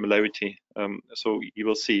times similarity. So you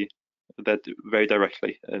will see that very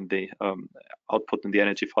directly in the output in the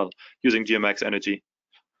energy file using GROMACS energy.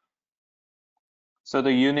 So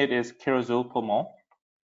the unit is kilojoule per mole?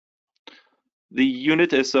 The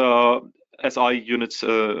unit is SI units,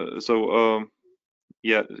 yeah,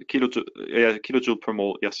 kilojoule per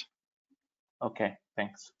mole, yes. Okay,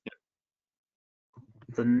 thanks. Yeah.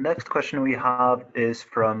 The next question we have is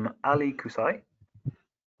from Ali Kusai.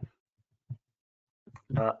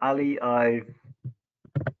 Ali,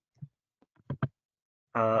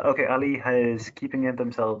 okay, Ali is keeping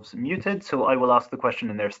themselves muted, so I will ask the question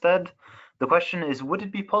in their stead. The question is, would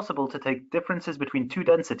it be possible to take differences between two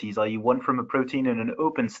densities, i.e. one from a protein in an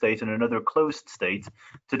open state and another closed state,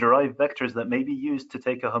 to derive vectors that may be used to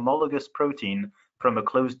take a homologous protein from a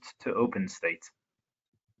closed to open state?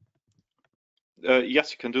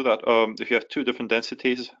 Yes, you can do that. If you have two different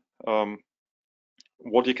densities,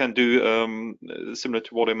 what you can do, similar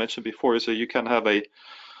to what I mentioned before, is you can have a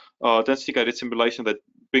density-guided simulation that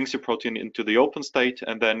brings your protein into the open state,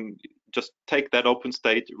 and then just take that open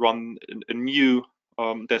state, run a new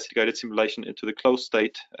density-guided simulation into the closed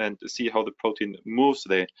state, and see how the protein moves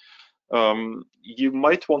there. You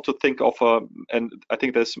might want to think of, and I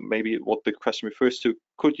think that's maybe what the question refers to,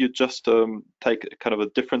 could you just take kind of a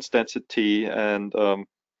difference density and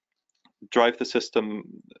drive the system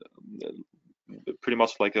pretty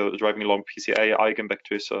much like driving along PCA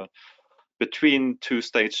eigenvectors between two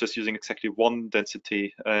states, just using exactly one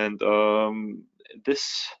density. And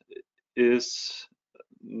this is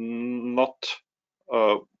not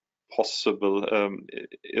possible,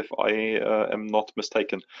 if I am not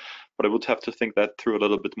mistaken, but I would have to think that through a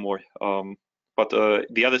little bit more. But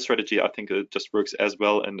the other strategy, I think, just works as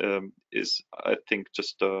well, and is, I think,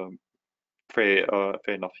 just fair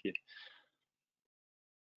enough here.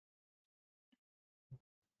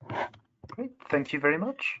 Great, thank you very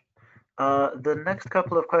much. The next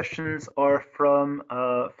couple of questions are from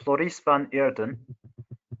Floris van Eerden.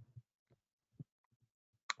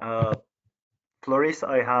 Floris,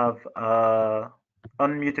 I have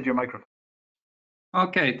unmuted your microphone.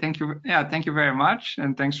 Okay, thank you. Yeah, thank you very much,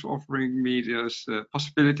 and thanks for offering me this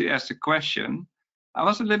possibility to ask the question. I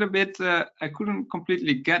was a little bit, I couldn't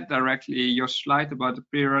completely get directly your slide about the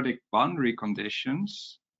periodic boundary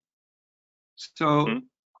conditions. So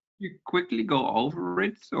you quickly go over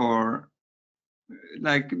it, or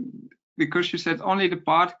like, because you said only the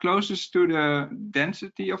part closest to the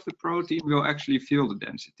density of the protein will actually feel the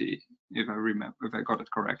density, if I remember, if I got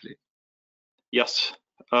it correctly. Yes.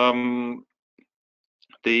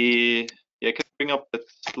 Yeah, I can bring up that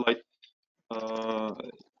slide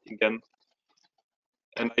again,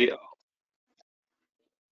 and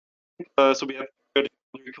so we have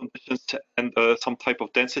boundary conditions and some type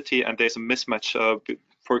of density, and there's a mismatch.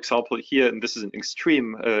 For example, here, and this is an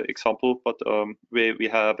extreme example, but where we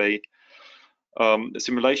have a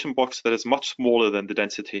simulation box that is much smaller than the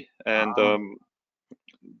density, and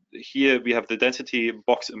here we have the density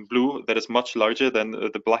box in blue that is much larger than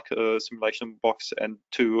the black simulation box. And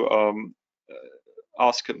to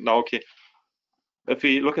ask now, okay, if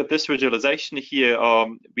we look at this visualization here,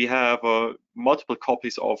 we have multiple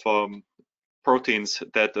copies of proteins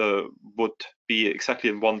that would be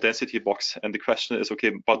exactly in one density box, and the question is,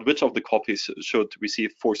 okay, but which of the copies should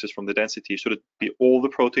receive forces from the density? Should it be all the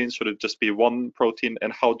proteins? Should it just be one protein?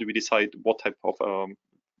 And how do we decide what type of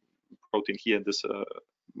protein here in this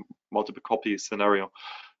multiple copy scenario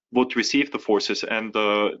would receive the forces? And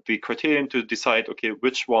the criterion to decide, okay,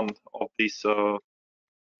 which one of these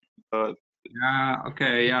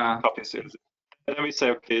copies is, and then we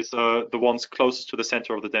say, okay, it's the ones closest to the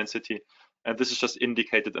center of the density. And this is just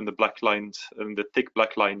indicated in the black lines, in the thick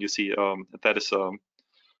black line you see, that is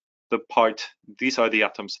the part, these are the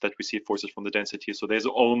atoms that receive forces from the density. So there's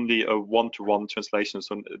only a one-to-one translation.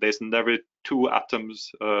 So there's never two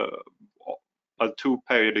atoms, two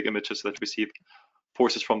periodic images that receive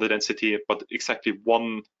forces from the density, but exactly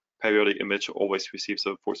one periodic image always receives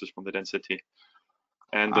forces from the density.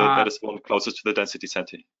 And that is one closest to the density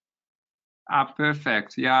center.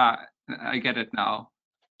 Perfect. Yeah, I get it now.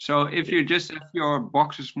 So if you just have your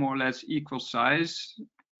boxes more or less equal size,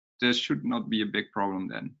 there should not be a big problem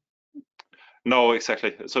then. No,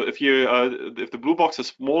 exactly. So if you if the blue box is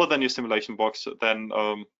smaller than your simulation box, then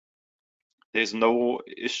there's no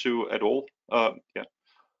issue at all. Yeah,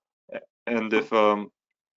 and if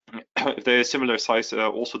they're similar size,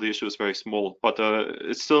 also the issue is very small. But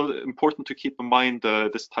it's still important to keep in mind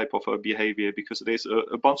this type of behavior, because there's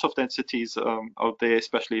a bunch of densities out there,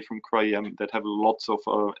 especially from cryo, that have lots of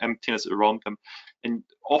emptiness around them. And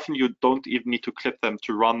often you don't even need to clip them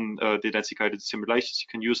to run the density guided simulations.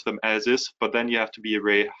 You can use them as is, but then you have to be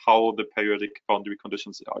aware how the periodic boundary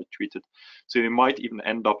conditions are treated. So you might even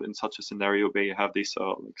end up in such a scenario where you have these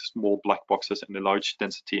like small black boxes and a large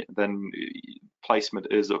density, and then placement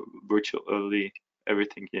is virtually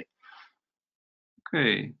everything here.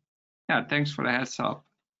 Okay, yeah, thanks for the heads up.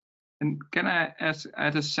 And can I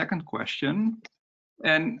add a second question?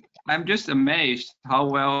 And I'm just amazed how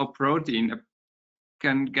well protein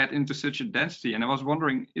can get into such a density. And I was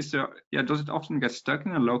wondering, does it often get stuck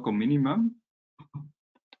in a local minimum?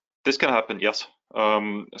 This can happen, yes.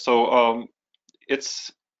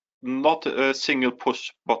 It's not a single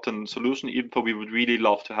push button solution, even though we would really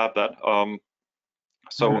love to have that.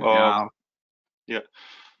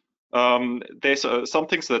 There's some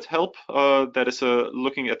things that help. That is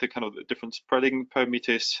looking at the kind of different spreading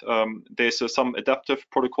parameters. There's some adaptive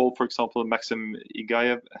protocol, for example, Maxim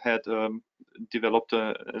Igaev had developed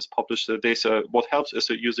as published. There's what helps is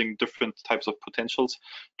using different types of potentials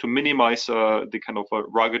to minimize the kind of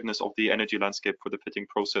ruggedness of the energy landscape for the fitting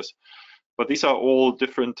process. But these are all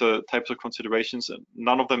different types of considerations.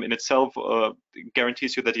 None of them in itself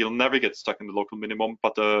guarantees you that you'll never get stuck in the local minimum,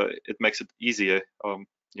 but it makes it easier.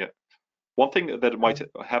 Yeah. One thing that might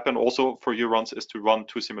happen also for your runs is to run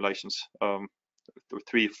 2 simulations,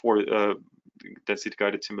 3, 4 density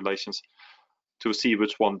guided simulations, to see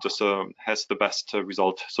which one just has the best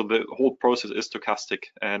result. So the whole process is stochastic,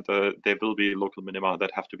 and there will be local minima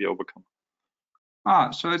that have to be overcome.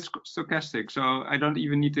 So it's stochastic. So I don't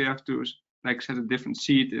even need to have to like set a different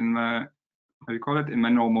seed in my, how do you call it, in my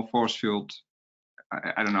normal force field.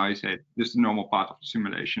 I don't know how you say it. This is the normal part of the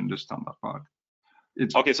simulation, the standard part.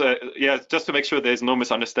 Okay, so yeah, just to make sure there's no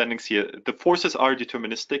misunderstandings here, the forces are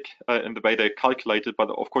deterministic in the way they're calculated, but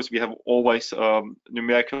of course we have always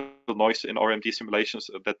numerical noise in RMD simulations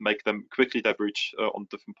that make them quickly diverge on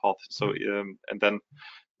different paths. So and then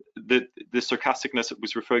the stochasticness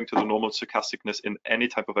was referring to the normal stochasticness in any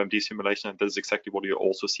type of MD simulation, and that is exactly what you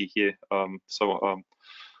also see here.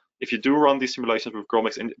 If you do run these simulations with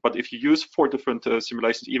GROMACS, but if you use 4 different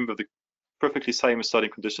simulations, even with the perfectly same starting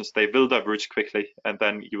conditions, they will diverge quickly, and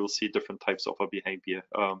then you will see different types of behavior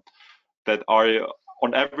that are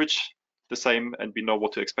on average the same, and we know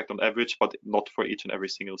what to expect on average, but not for each and every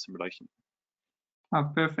single simulation.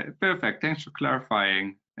 Perfect. Thanks for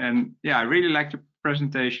clarifying. And yeah, I really liked your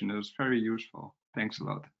presentation. It was very useful. Thanks a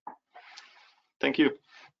lot. Thank you.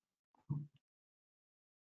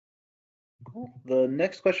 The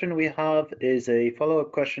next question we have is a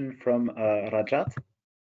follow-up question from Rajat.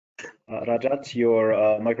 Rajat,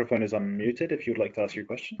 your microphone is unmuted if you'd like to ask your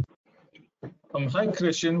question. Hi,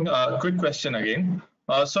 Christian. Quick question again.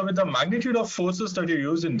 So with the magnitude of forces that you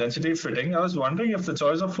use in density fitting, I was wondering if the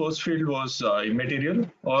choice of force field was immaterial,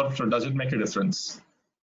 or does it make a difference?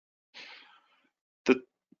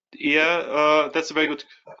 Yeah, that's a very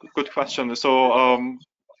good question. So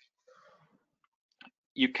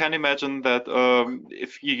you can imagine that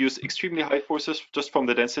if you use extremely high forces just from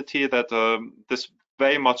the density, that this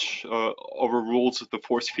very much overrules the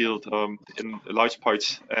force field in large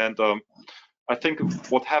parts. And I think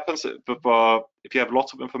what happens if you have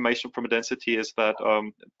lots of information from a density is that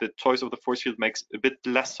the choice of the force field makes a bit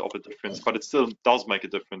less of a difference, but it still does make a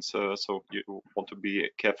difference. So you want to be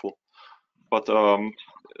careful. But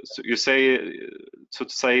so you say, so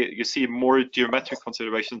to say, you see more geometric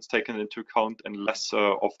considerations taken into account and less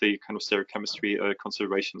of the kind of stereochemistry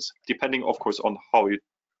considerations, depending, of course, on how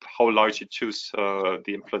large you choose the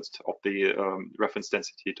influence of the reference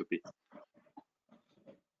density to be.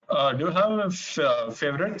 Do you have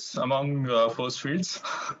favorites among force fields?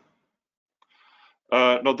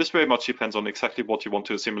 No, this very much depends on exactly what you want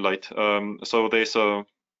to simulate. So there's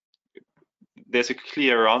a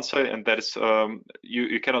clear answer, and that is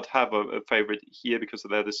you cannot have a favorite here because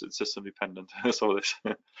that is system dependent. So this,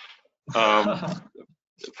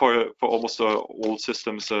 for almost all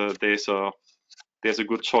systems, there's a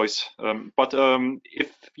good choice. But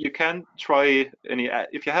if you can try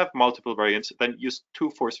if you have multiple variants, then use two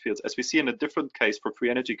force fields, as we see in a different case for free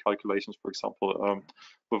energy calculations, for example,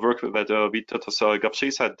 the work that Vytautas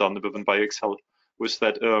Gapšys had done within BioExcel was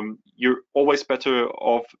that you're always better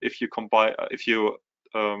off if you combine, if you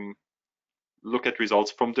look at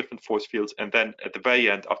results from different force fields, and then at the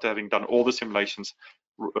very end, after having done all the simulations,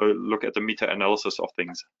 look at the meta-analysis of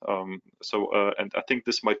things. And I think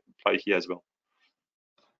this might apply here as well.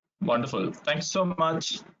 Wonderful. Thanks so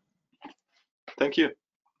much. Thank you.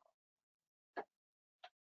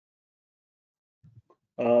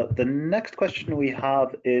 The next question we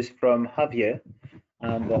have is from Javier.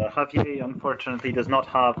 And Javier, unfortunately, does not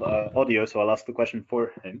have audio, so I'll ask the question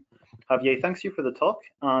for him. Javier, thanks you for the talk,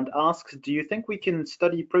 and asks, do you think we can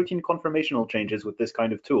study protein conformational changes with this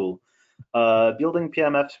kind of tool? Building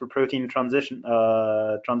PMFs for protein transition,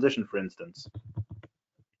 for instance.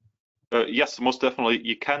 Yes, most definitely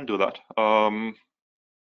you can do that.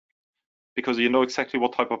 Because you know exactly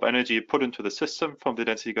what type of energy you put into the system from the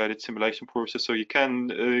density-guided simulation process, so you can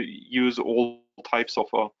use all types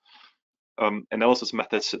of analysis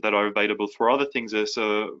methods that are available for other things as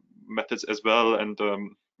methods as well, and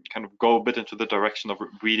kind of go a bit into the direction of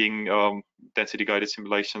reading density-guided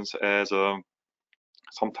simulations as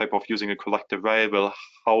some type of using a collective variable.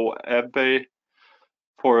 However,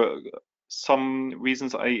 for some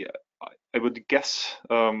reasons, I would guess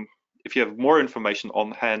if you have more information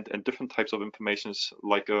on hand and different types of informations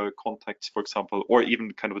like contacts, for example, or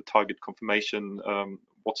even kind of a target confirmation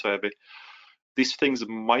whatsoever, these things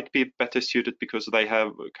might be better suited because they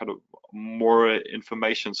have kind of more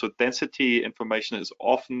information. So density information is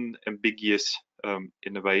often ambiguous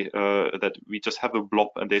in a way that we just have a blob,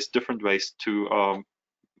 and there's different ways to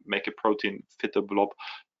make a protein fit a blob.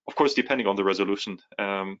 Of course, depending on the resolution,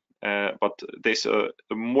 but there's a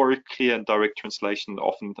more clear and direct translation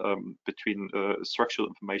often between structural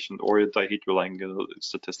information or dihedral angle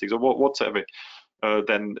statistics or whatsoever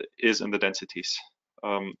than is in the densities.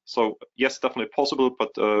 So yes, definitely possible,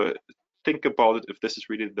 but think about it if this is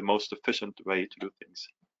really the most efficient way to do things.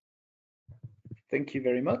 Thank you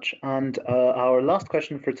very much. And our last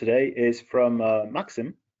question for today is from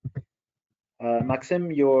Maxim.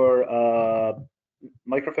 Maxim, your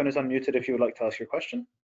microphone is unmuted if you would like to ask your question.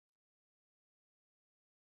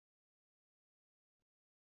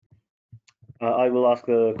 I will ask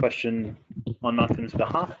the question on Maxim's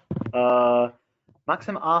behalf.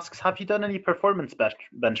 Maxim asks, have you done any performance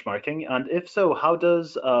benchmarking? And if so, how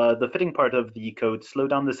does the fitting part of the code slow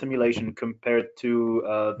down the simulation compared to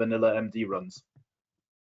vanilla MD runs?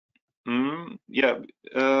 Yeah,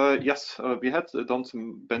 yes, we had done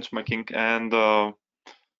some benchmarking, and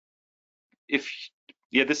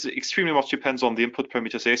this extremely much depends on the input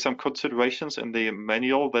parameters. There are some considerations in the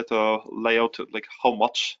manual that lay out like how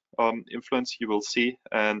much influence you will see,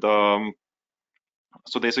 and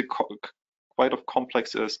so there's a quite of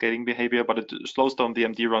complex scaling behavior, but it slows down the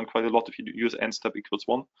MD run quite a lot if you use n step equals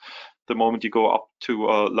 1. The moment you go up to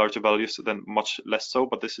larger values, then much less so,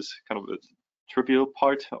 but this is kind of a trivial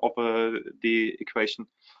part of the equation.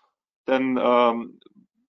 Then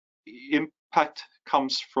impact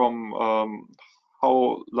comes from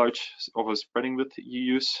how large of a spreading width you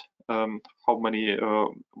use, how many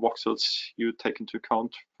voxels you take into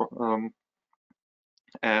account,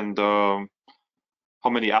 and how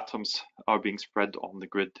many atoms are being spread on the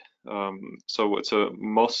grid. So it's a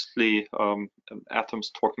mostly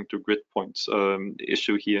atoms talking to grid points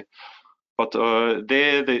issue here. But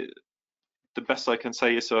the best I can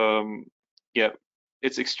say is, yeah,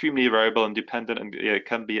 it's extremely variable and dependent, and yeah, it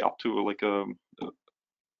can be up to like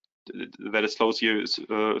that it slows your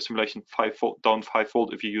simulation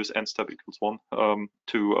fivefold if you use n step equals 1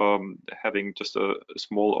 to having just a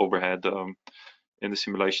small overhead in the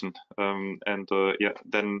simulation, and yeah,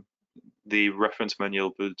 then the reference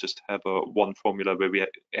manual will just have one formula where we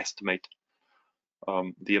estimate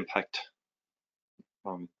the impact.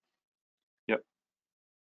 Yeah,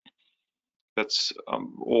 that's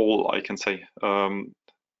all I can say.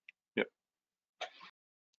 Yeah.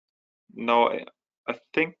 Now I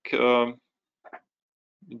think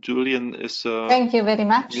Julian is thank you very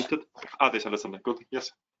much. muted. There's Alessandra. Good.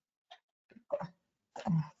 Yes.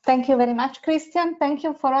 Thank you very much, Christian. Thank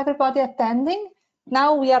you for everybody attending.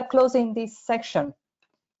 Now we are closing this section.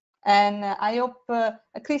 And I hope,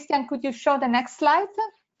 Christian, could you show the next slide?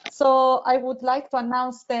 So I would like to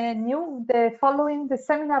announce the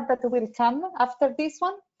seminar that will come after this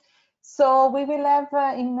one. So we will have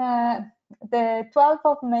in the 12th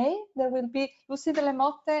of May, there will be Lucy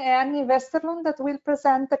Delemotte and Annie Westerlund that will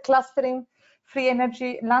present the clustering free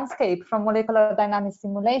energy landscape from molecular dynamic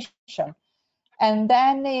simulation. And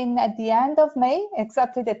then at the end of May,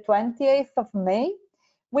 exactly the 28th of May,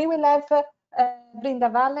 we will have Brinda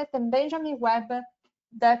Vallet and Benjamin Webb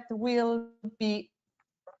that will be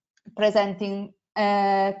presenting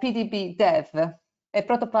PDB Dev, a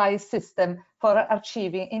prototype system for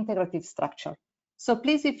achieving integrative structure. So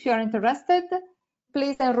please, if you're interested,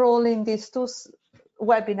 please enroll in these two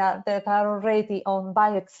webinars that are already on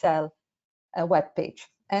BioExcel webpage.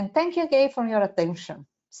 And thank you again for your attention.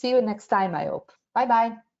 See you next time, I hope.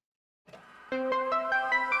 Bye-bye.